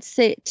me, I'd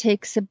say it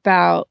takes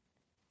about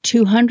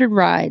 200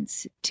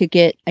 rides to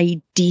get a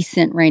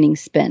decent reining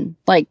spin.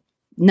 Like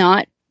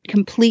not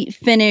complete,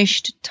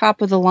 finished,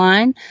 top of the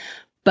line,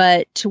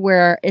 but to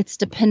where it's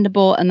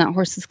dependable and that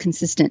horse is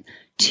consistent.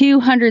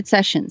 200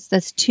 sessions,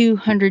 that's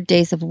 200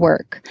 days of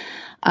work.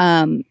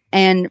 And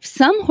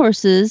some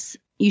horses,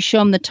 you show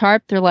them the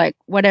tarp, they're like,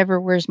 whatever,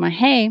 where's my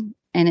hay?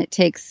 And it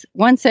takes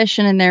one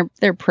session and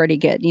they're pretty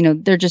good.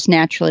 They're just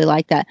naturally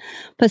like that.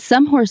 But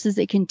some horses,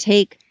 it can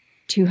take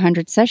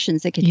 200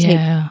 sessions. It can take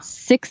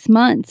 6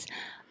 months.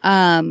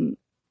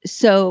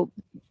 So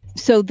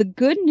the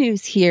good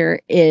news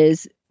here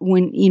is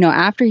when,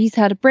 after he's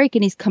had a break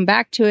and he's come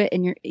back to it,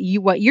 and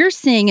what you're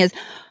seeing is,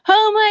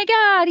 oh my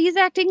God, he's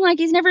acting like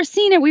he's never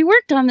seen it. We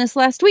worked on this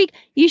last week.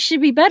 You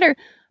should be better.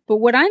 But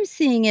what I'm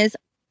seeing is,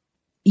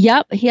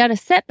 yep, he had a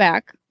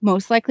setback,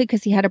 most likely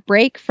because he had a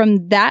break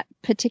from that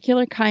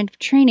particular kind of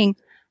training,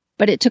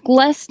 but it took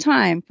less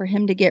time for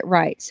him to get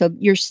right. So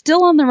you're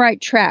still on the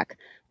right track.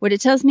 What it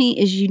tells me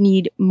is you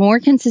need more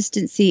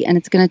consistency, and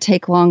it's going to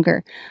take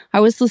longer. I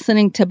was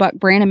listening to Buck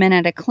Brannaman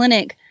at a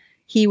clinic.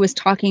 He was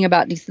talking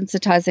about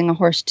desensitizing a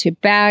horse to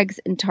bags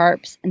and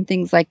tarps and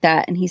things like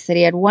that. And he said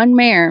he had one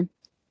mare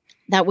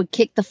that would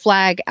kick the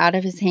flag out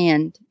of his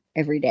hand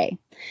every day.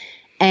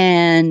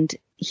 And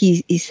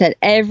he said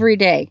every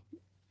day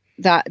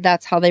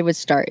that's how they would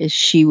start, is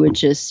she would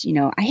just,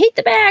 I hate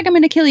the bag, I'm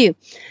going to kill you.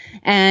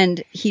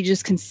 And he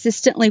just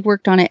consistently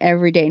worked on it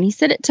every day. And he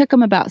said it took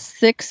him about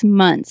 6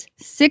 months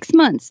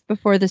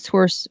before this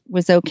horse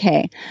was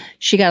okay.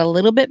 She got a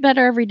little bit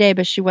better every day,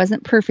 but she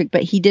wasn't perfect.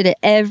 But he did it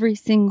every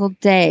single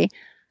day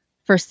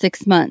for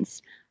 6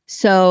 months.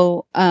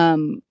 So,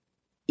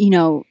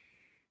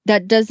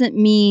 that doesn't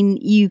mean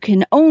you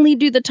can only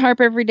do the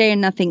tarp every day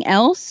and nothing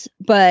else.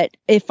 But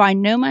if I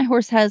know my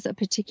horse has a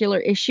particular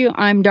issue,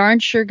 I'm darn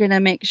sure going to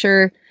make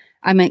sure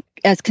I'm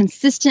as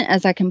consistent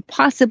as I can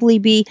possibly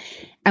be.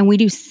 And we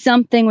do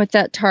something with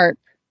that tarp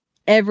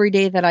every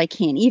day that I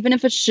can, even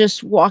if it's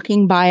just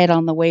walking by it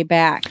on the way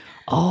back.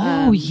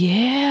 Oh,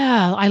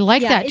 yeah. I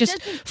like that.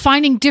 Just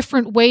finding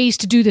different ways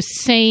to do the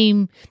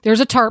same.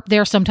 There's a tarp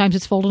there. Sometimes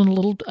it's folded in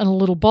a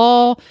little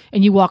ball,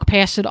 and you walk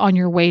past it on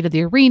your way to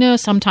the arena.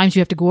 Sometimes you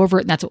have to go over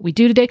it, and that's what we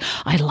do today.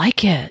 I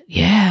like it.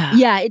 Yeah.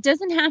 Yeah, it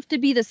doesn't have to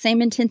be the same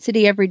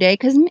intensity every day,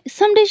 because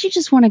some days you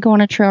just want to go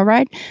on a trail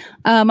ride.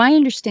 I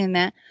understand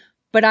that.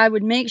 But I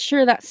would make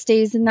sure that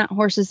stays in that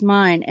horse's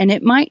mind. And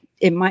it might,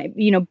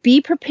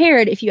 be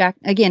prepared. If you act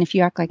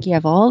like you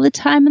have all the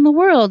time in the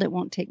world, it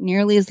won't take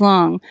nearly as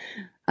long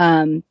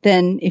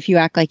than if you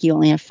act like you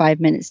only have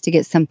 5 minutes to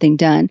get something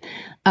done.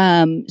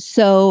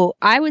 So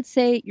I would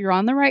say you're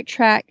on the right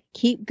track,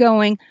 keep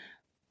going,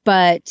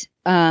 but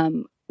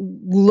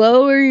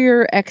lower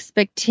your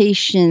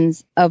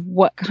expectations of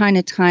what kind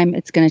of time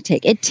it's going to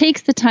take. It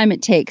takes the time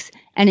it takes.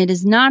 And it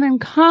is not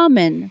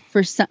uncommon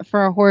for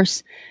a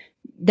horse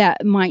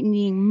that might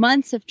need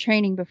months of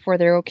training before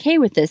they're okay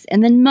with this.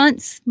 And then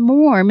months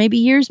more, maybe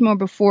years more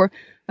before,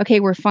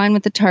 okay, we're fine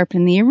with the tarp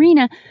in the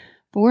arena,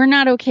 but we're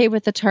not okay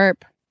with the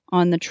tarp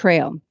on the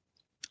trail.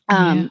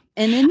 And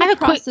then I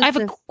have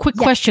a quick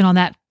question on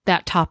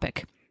that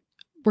topic.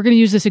 We're going to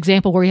use this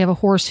example where you have a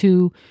horse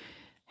who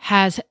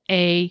has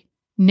a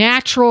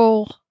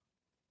natural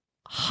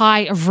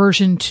high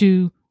aversion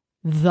to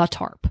the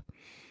tarp.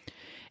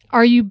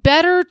 Are you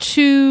better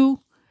to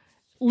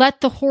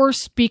let the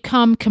horse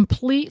become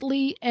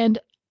completely and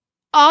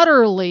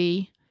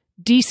utterly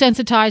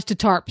desensitized to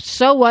tarp?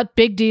 So what?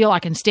 Big deal. I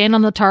can stand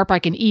on the tarp. I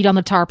can eat on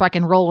the tarp. I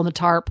can roll on the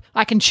tarp.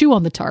 I can chew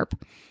on the tarp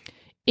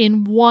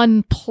in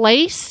one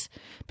place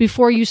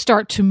before you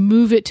start to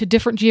move it to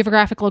different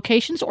geographic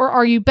locations? Or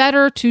are you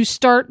better to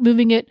start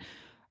moving it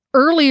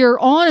earlier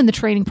on in the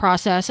training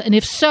process? And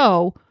if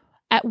so,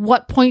 at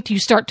what point do you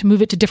start to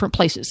move it to different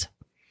places?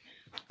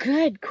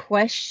 Good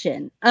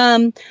question.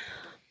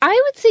 I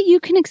would say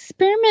you can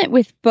experiment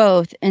with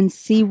both and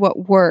see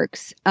what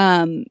works.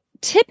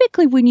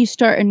 Typically, when you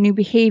start a new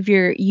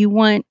behavior, you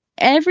want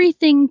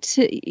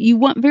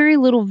very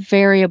little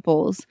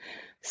variables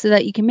so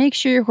that you can make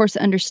sure your horse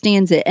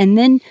understands it. And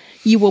then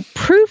you will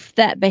proof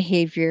that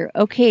behavior.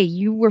 Okay,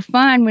 you were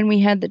fine when we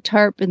had the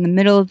tarp in the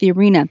middle of the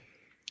arena.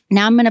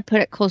 Now I'm going to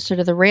put it closer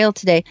to the rail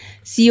today.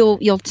 So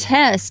you'll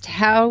test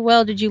how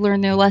well did you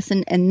learn their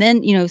lesson. And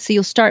then, so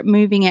you'll start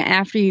moving it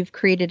after you've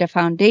created a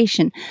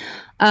foundation.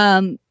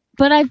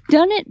 But I've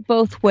done it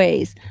both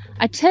ways.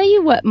 I tell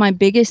you what, my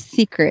biggest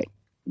secret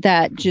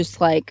that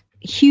just like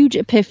huge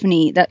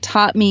epiphany that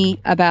taught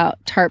me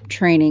about tarp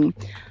training,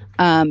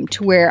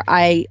 to where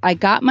I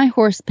got my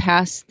horse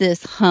past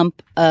this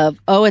hump of,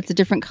 oh, it's a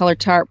different color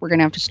tarp, we're going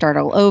to have to start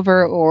all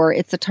over, or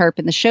it's a tarp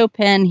in the show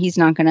pen, he's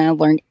not going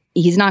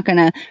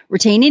to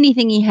retain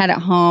anything he had at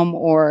home,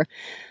 or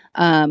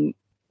I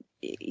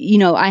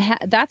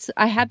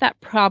had that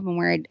problem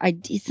where I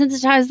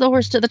desensitized the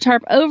horse to the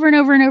tarp over and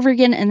over and over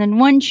again, and then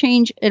one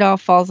change, it all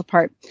falls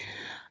apart.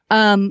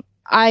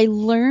 I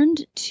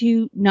learned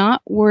to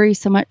not worry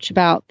so much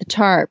about the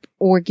tarp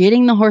or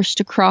getting the horse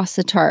to cross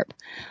the tarp.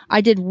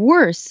 I did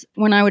worse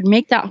when I would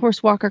make that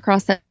horse walk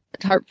across that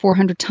tarp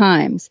 400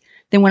 times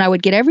than when I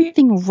would get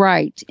everything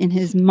right in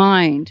his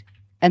mind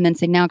and then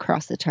say, now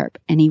cross the tarp,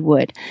 and he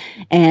would.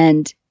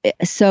 And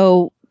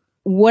so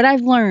what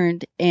I've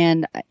learned,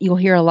 and you'll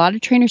hear a lot of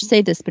trainers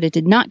say this, but it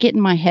did not get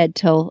in my head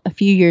till a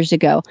few years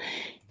ago,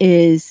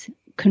 is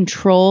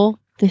control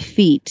the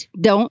feet.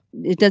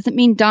 It doesn't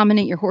mean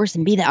dominate your horse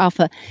and be the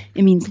alpha.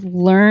 It means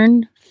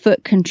learn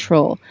foot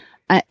control.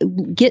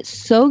 Get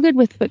so good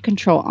with foot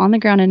control on the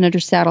ground and under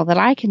saddle that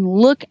I can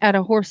look at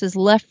a horse's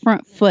left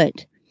front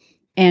foot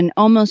and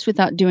almost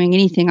without doing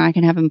anything, I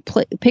can have him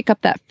pick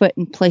up that foot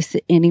and place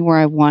it anywhere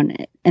I want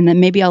it. And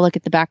then maybe I'll look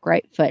at the back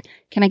right foot.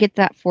 Can I get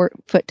that foot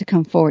to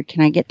come forward?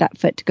 Can I get that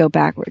foot to go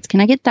backwards? Can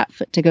I get that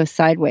foot to go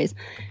sideways?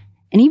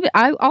 And even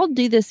I'll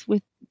do this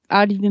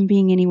without even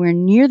being anywhere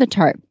near the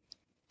tarp.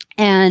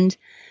 And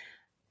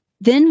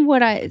then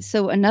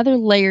another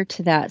layer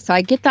to that. So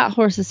I get that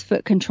horse's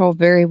foot control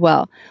very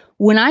well.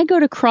 When I go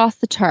to cross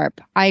the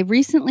tarp, I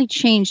recently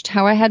changed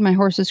how I had my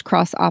horses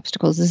cross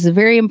obstacles. This is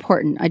very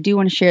important. I do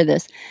want to share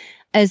this.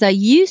 As I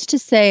used to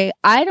say,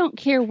 I don't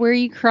care where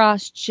you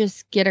cross,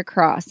 just get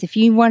across. If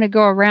you want to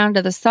go around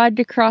to the side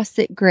to cross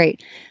it,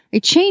 great. I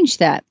changed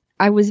that.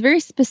 I was very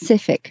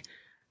specific.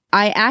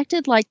 I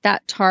acted like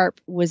that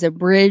tarp was a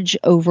bridge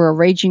over a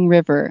raging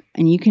river,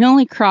 and you can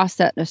only cross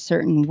that in a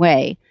certain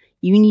way.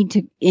 You need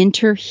to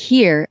enter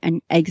here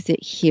and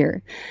exit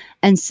here.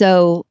 And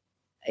so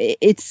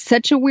it's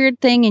such a weird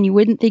thing, and you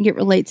wouldn't think it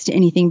relates to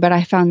anything, but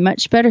I found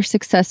much better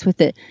success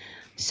with it.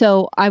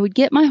 So I would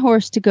get my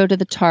horse to go to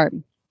the tarp.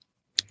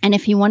 And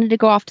if he wanted to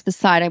go off to the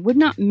side, I would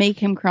not make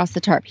him cross the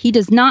tarp. He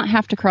does not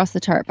have to cross the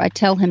tarp. I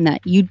tell him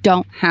that you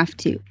don't have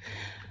to.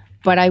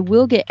 But I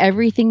will get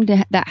everything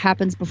that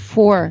happens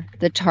before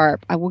the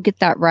tarp. I will get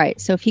that right.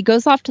 So if he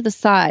goes off to the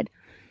side,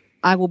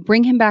 I will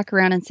bring him back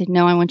around and say,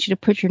 no, I want you to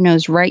put your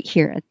nose right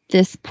here at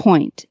this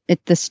point,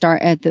 at the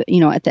start, at the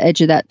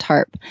edge of that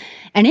tarp.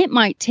 And it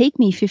might take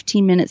me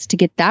 15 minutes to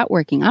get that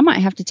working. I might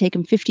have to take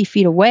him 50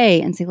 feet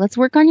away and say, let's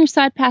work on your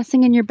side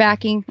passing and your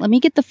backing. Let me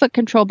get the foot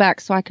control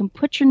back so I can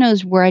put your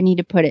nose where I need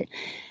to put it.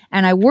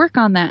 And I work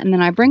on that. And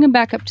then I bring him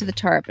back up to the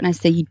tarp and I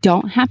say, you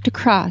don't have to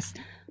cross,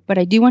 but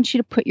I do want you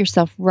to put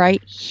yourself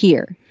right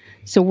here.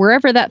 So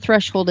wherever that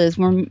threshold is,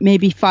 we're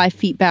maybe 5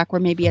 feet back, we're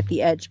maybe at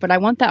the edge, but I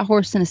want that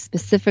horse in a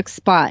specific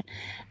spot.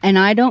 And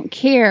I don't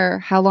care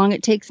how long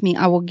it takes me,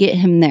 I will get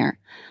him there.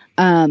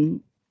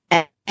 And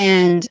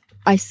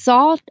I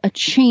saw a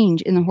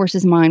change in the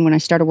horse's mind when I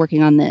started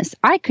working on this.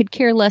 I could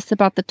care less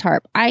about the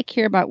tarp. I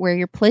care about where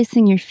you're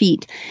placing your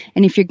feet.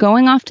 And if you're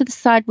going off to the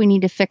side, we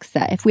need to fix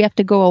that. If we have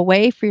to go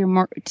away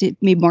to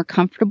be more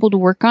comfortable to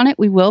work on it,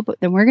 we will,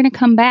 but then we're going to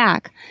come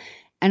back.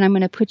 And I'm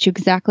going to put you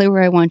exactly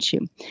where I want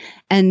you.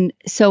 And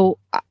so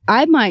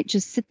I might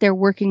just sit there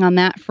working on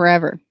that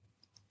forever,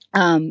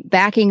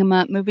 backing him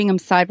up, moving him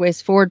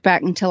sideways, forward,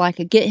 back until I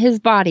could get his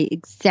body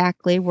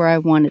exactly where I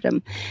wanted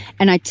him.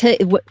 And I tell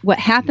you what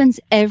happens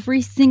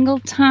every single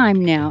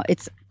time now,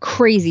 it's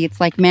crazy. It's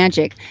like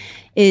magic,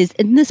 is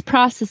in this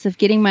process of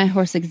getting my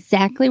horse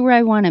exactly where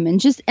I want him.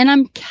 And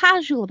I'm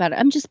casual about it.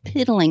 I'm just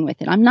piddling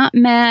with it. I'm not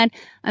mad.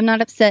 I'm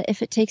not upset.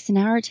 If it takes an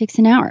hour, it takes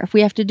an hour. If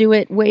we have to do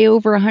it way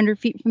over 100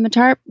 feet from the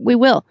tarp, we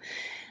will.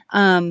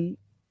 And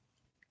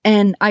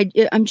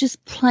I'm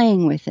just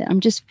playing with it. I'm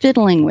just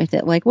fiddling with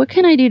it. Like, what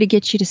can I do to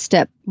get you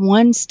to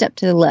one step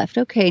to the left?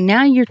 Okay,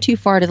 now you're too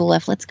far to the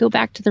left. Let's go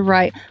back to the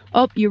right.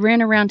 Oh, you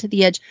ran around to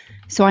the edge.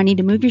 So I need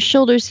to move your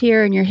shoulders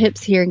here and your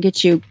hips here and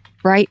get you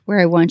right where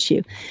I want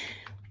you.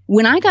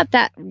 When I got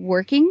that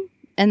working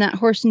and that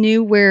horse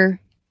knew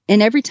where,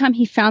 and every time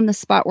he found the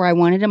spot where I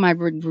wanted him, I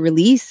would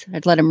release,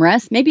 I'd let him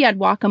rest. Maybe I'd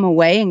walk him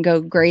away and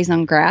go graze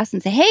on grass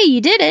and say, hey, you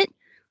did it.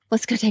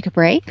 Let's go take a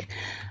break.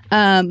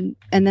 And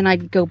then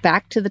I'd go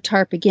back to the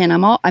tarp again.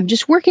 I'm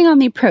just working on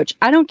the approach.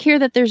 I don't care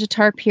that there's a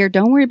tarp here.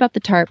 Don't worry about the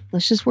tarp.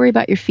 Let's just worry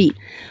about your feet.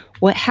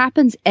 What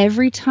happens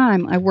every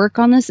time I work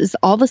on this is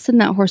all of a sudden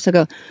that horse will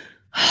go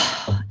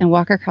and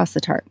walk across the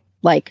tarp.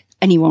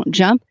 And he won't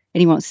jump and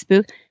he won't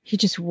spook. He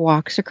just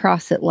walks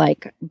across it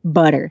like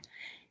butter.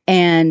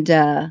 And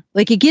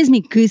it gives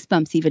me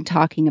goosebumps even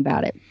talking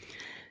about it.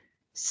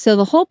 So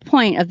the whole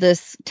point of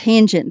this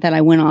tangent that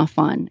I went off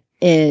on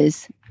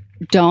is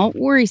don't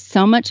worry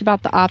so much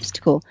about the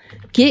obstacle.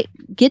 Get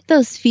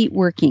those feet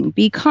working.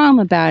 Be calm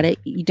about it.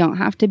 You don't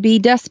have to be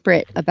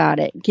desperate about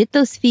it. Get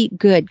those feet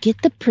good.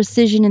 Get the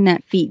precision in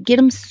that feet. Get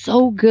them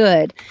so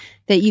good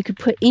that you could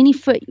put any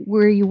foot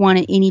where you want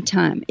at any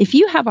time. If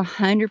you have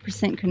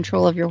 100%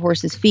 control of your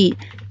horse's feet,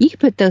 you can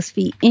put those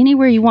feet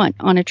anywhere you want,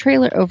 on a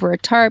trailer, over a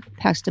tarp,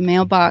 past a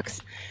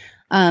mailbox.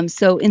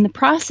 So in the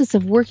process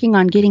of working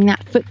on getting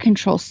that foot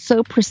control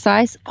so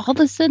precise, all of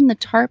a sudden the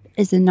tarp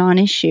is a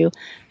non-issue.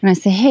 And I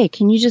say, hey,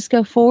 can you just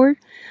go forward?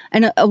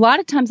 And a lot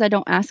of times I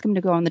don't ask them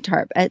to go on the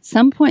tarp. At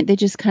some point, they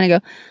just kind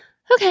of go,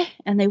 okay,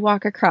 and they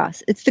walk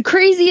across. It's the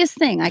craziest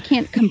thing. I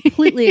can't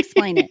completely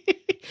explain it.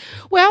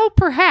 Well,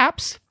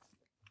 perhaps,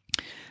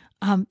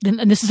 and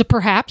this is a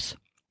perhaps,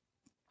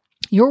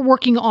 you're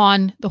working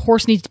on the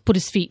horse needs to put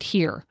his feet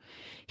here.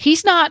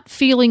 He's not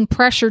feeling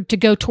pressured to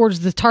go towards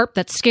the tarp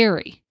that's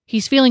scary.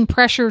 He's feeling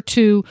pressure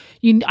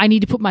I need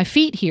to put my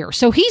feet here.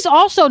 So he's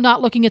also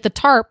not looking at the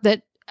tarp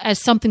as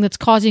something that's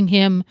causing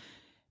him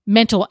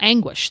mental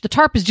anguish. The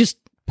tarp is just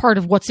part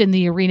of what's in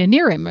the arena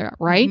near him,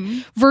 right?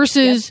 Mm-hmm.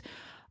 Versus, yep.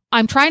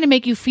 I'm trying to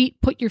make you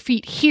put your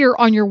feet here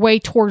on your way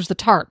towards the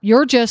tarp.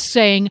 You're just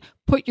saying,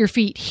 put your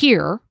feet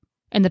here,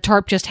 and the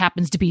tarp just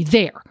happens to be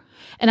there.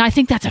 And I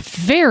think that's a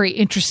very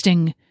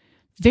interesting.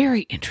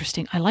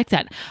 I like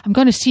that. I'm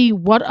going to see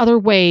what other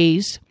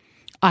ways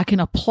I can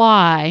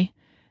apply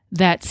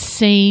that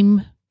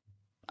same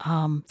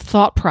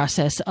thought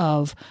process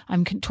of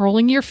I'm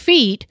controlling your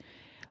feet,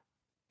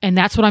 and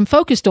that's what I'm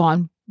focused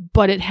on,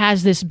 but it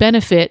has this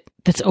benefit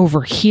that's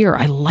over here.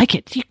 I like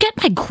it. You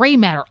get my gray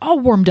matter all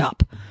warmed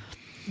up.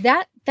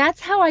 That's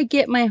how I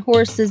get my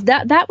horses.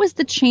 That was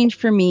the change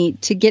for me,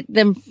 to get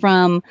them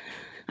from,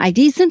 I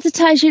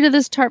desensitized you to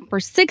this tarp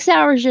for 6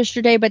 hours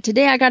yesterday, but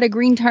today I got a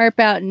green tarp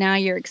out and now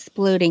you're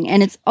exploding.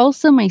 And it's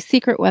also my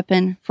secret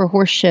weapon for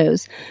horse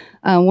shows.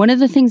 One of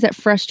the things that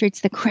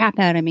frustrates the crap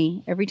out of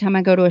me every time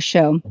I go to a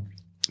show,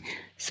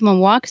 someone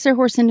walks their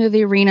horse into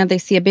the arena, they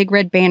see a big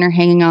red banner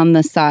hanging on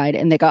the side,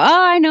 and they go, oh,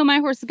 I know my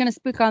horse is going to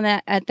spook on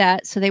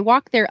that. So they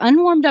walk their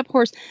unwarmed up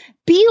horse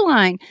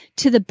beeline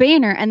to the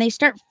banner, and they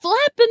start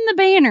flapping the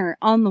banner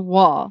on the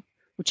wall,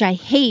 which I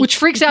hate. Which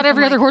freaks out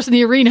every other horse in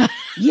the arena.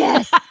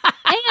 Yes.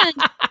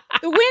 And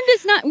the wind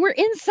is not, we're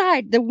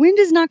inside. The wind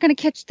is not going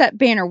to catch that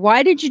banner.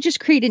 Why did you just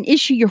create an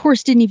issue your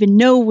horse didn't even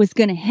know was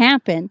going to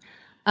happen?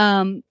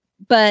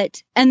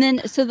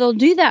 So they'll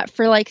do that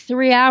for like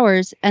 3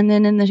 hours. And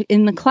then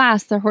in the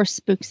class, their horse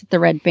spooks at the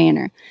red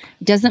banner.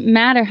 It doesn't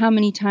matter how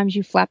many times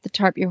you flap the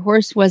tarp. Your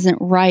horse wasn't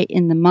right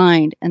in the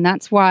mind. And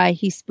that's why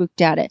he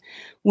spooked at it.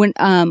 When,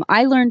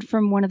 I learned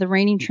from one of the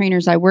reining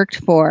trainers I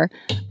worked for,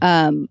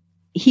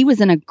 he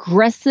was an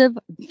aggressive,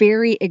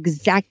 very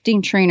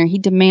exacting trainer. He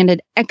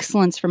demanded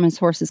excellence from his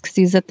horses because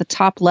he was at the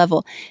top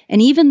level.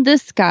 And even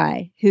this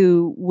guy,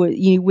 who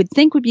you would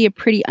think would be a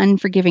pretty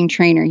unforgiving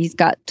trainer, he's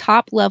got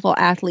top level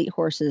athlete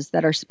horses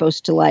that are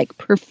supposed to like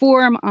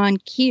perform on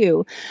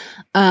cue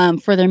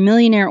for their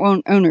millionaire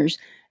owners.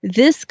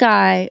 This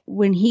guy,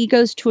 when he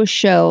goes to a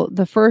show,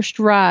 the first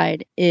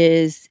ride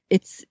is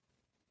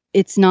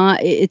it's not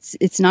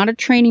a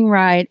training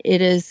ride. It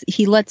is,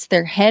 he lets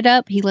their head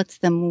up. He lets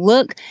them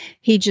look.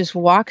 He just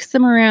walks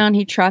them around.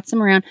 He trots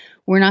them around.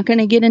 We're not going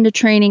to get into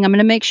training. I'm going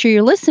to make sure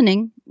you're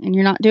listening and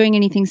you're not doing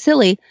anything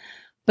silly.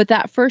 But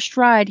that first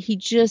ride, he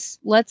just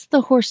lets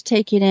the horse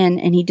take it in,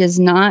 and he does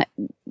not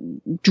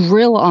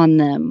drill on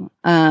them.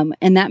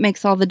 And that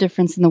makes all the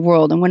difference in the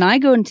world. And when I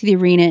go into the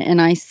arena and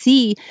I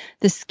see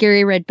the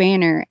scary red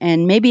banner,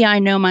 and maybe I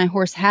know my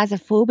horse has a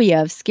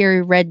phobia of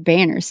scary red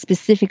banners,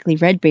 specifically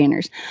red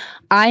banners,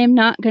 I am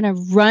not going to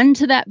run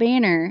to that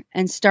banner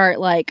and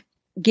start like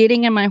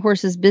getting in my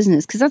horse's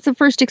business, because that's the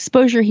first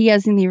exposure he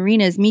has in the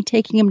arena, is me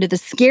taking him to the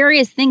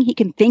scariest thing he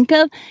can think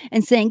of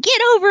and saying,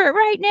 get over it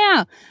right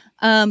now.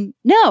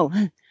 No,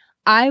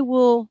 I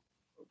will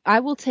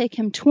take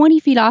him 20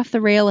 feet off the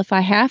rail if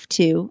I have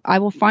to. I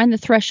will find the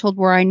threshold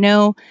where I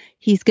know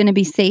he's going to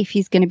be safe.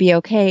 He's going to be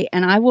okay.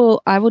 And I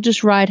will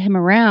just ride him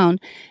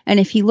around. And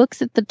if he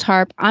looks at the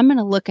tarp, I'm going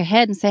to look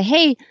ahead and say,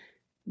 hey,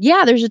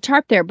 yeah, there's a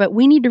tarp there, but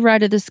we need to ride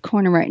to this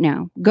corner right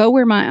now. Go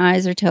where my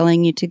eyes are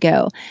telling you to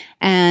go.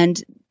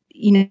 And,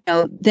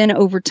 then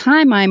over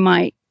time, I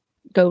might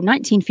go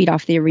 19 feet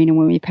off the arena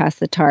when we pass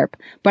the tarp,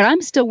 but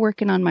I'm still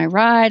working on my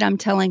ride. I'm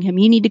telling him,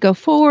 you need to go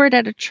forward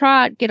at a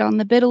trot, get on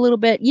the bit a little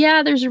bit.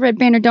 Yeah, there's a red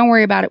banner. Don't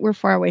worry about it. We're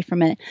far away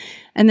from it.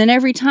 And then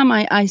every time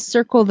I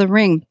circle the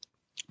ring,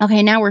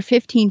 okay, now we're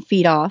 15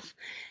 feet off.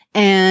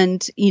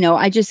 And,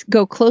 I just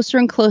go closer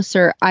and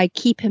closer. I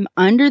keep him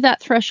under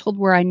that threshold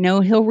where I know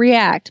he'll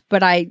react,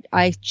 but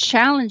I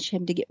challenge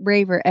him to get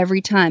braver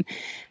every time.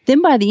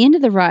 Then by the end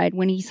of the ride,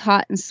 when he's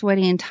hot and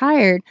sweaty and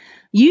tired,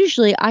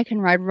 usually I can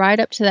ride right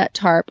up to that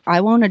tarp.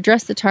 I won't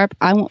address the tarp.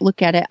 I won't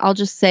look at it. I'll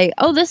just say,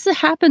 oh, this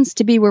happens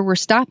to be where we're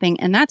stopping.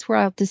 And that's where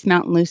I'll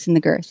dismount and loosen the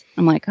girth.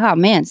 I'm like, oh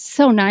man,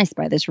 so nice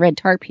by this red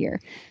tarp here.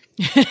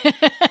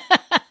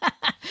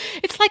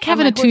 It's like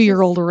having a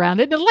 2-year-old around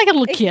it, like a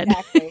little kid.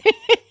 Exactly.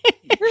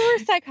 Pure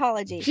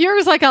psychology.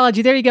 Pure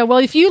psychology. There you go. Well,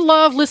 if you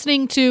love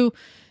listening to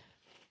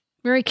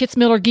Mary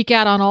Kitzmiller geek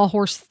out on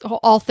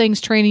all things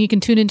training, you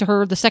can tune into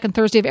her the second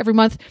Thursday of every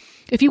month.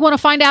 If you want to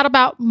find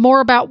out more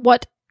about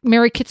what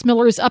Mary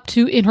Kitzmiller is up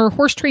to in her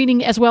horse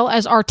training as well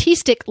as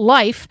artistic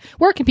life,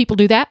 where can people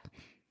do that?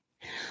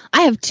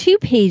 I have 2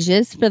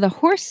 pages for the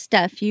horse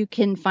stuff. You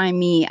can find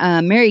me,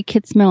 Mary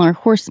Kitzmiller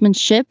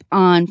Horsemanship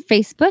on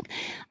Facebook.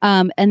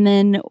 And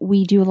then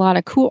we do a lot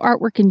of cool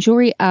artwork and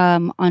jewelry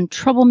on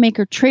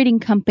Troublemaker Trading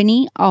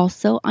Company,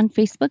 also on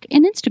Facebook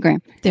and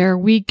Instagram. There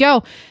we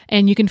go.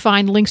 And you can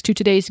find links to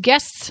today's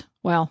guests,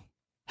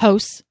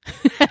 hosts,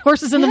 at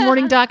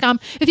horsesinthemorning.com.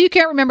 If you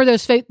can't remember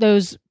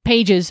those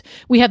pages,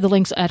 we have the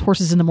links at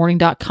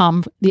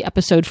horsesinthemorning.com, the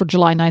episode for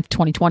July 9th,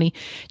 2020.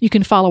 You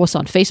can follow us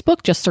on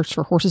Facebook. Just search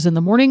for Horses in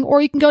the Morning,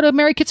 or you can go to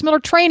Mary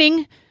Kitzmiller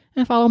Training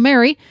and follow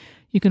Mary.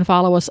 You can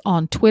follow us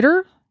on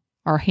Twitter.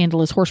 Our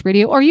handle is Horse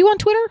Radio. Are you on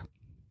Twitter?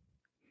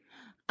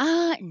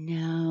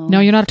 No. No,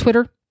 you're not a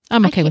Twitter?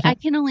 I'm okay with that. I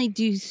can only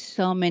do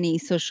so many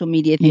social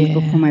media things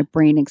before my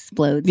brain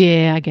explodes.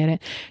 Yeah, I get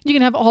it. You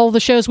can have all the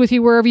shows with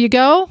you wherever you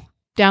go.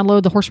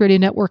 Download the Horse Radio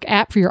Network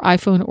app for your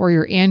iPhone or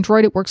your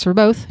Android. It works for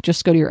both.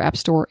 Just go to your app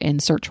store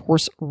and search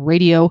Horse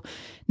Radio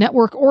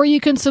Network, or you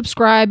can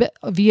subscribe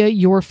via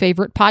your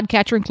favorite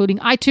podcatcher, including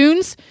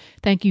iTunes.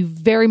 Thank you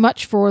very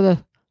much for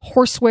the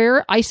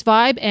Horseware, Ice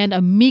Vibe, and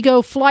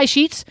Amigo Fly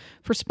Sheets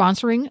for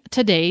sponsoring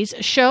today's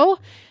show.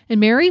 And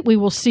Mary, we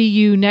will see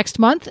you next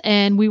month,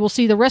 and we will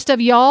see the rest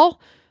of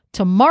y'all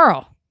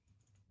tomorrow.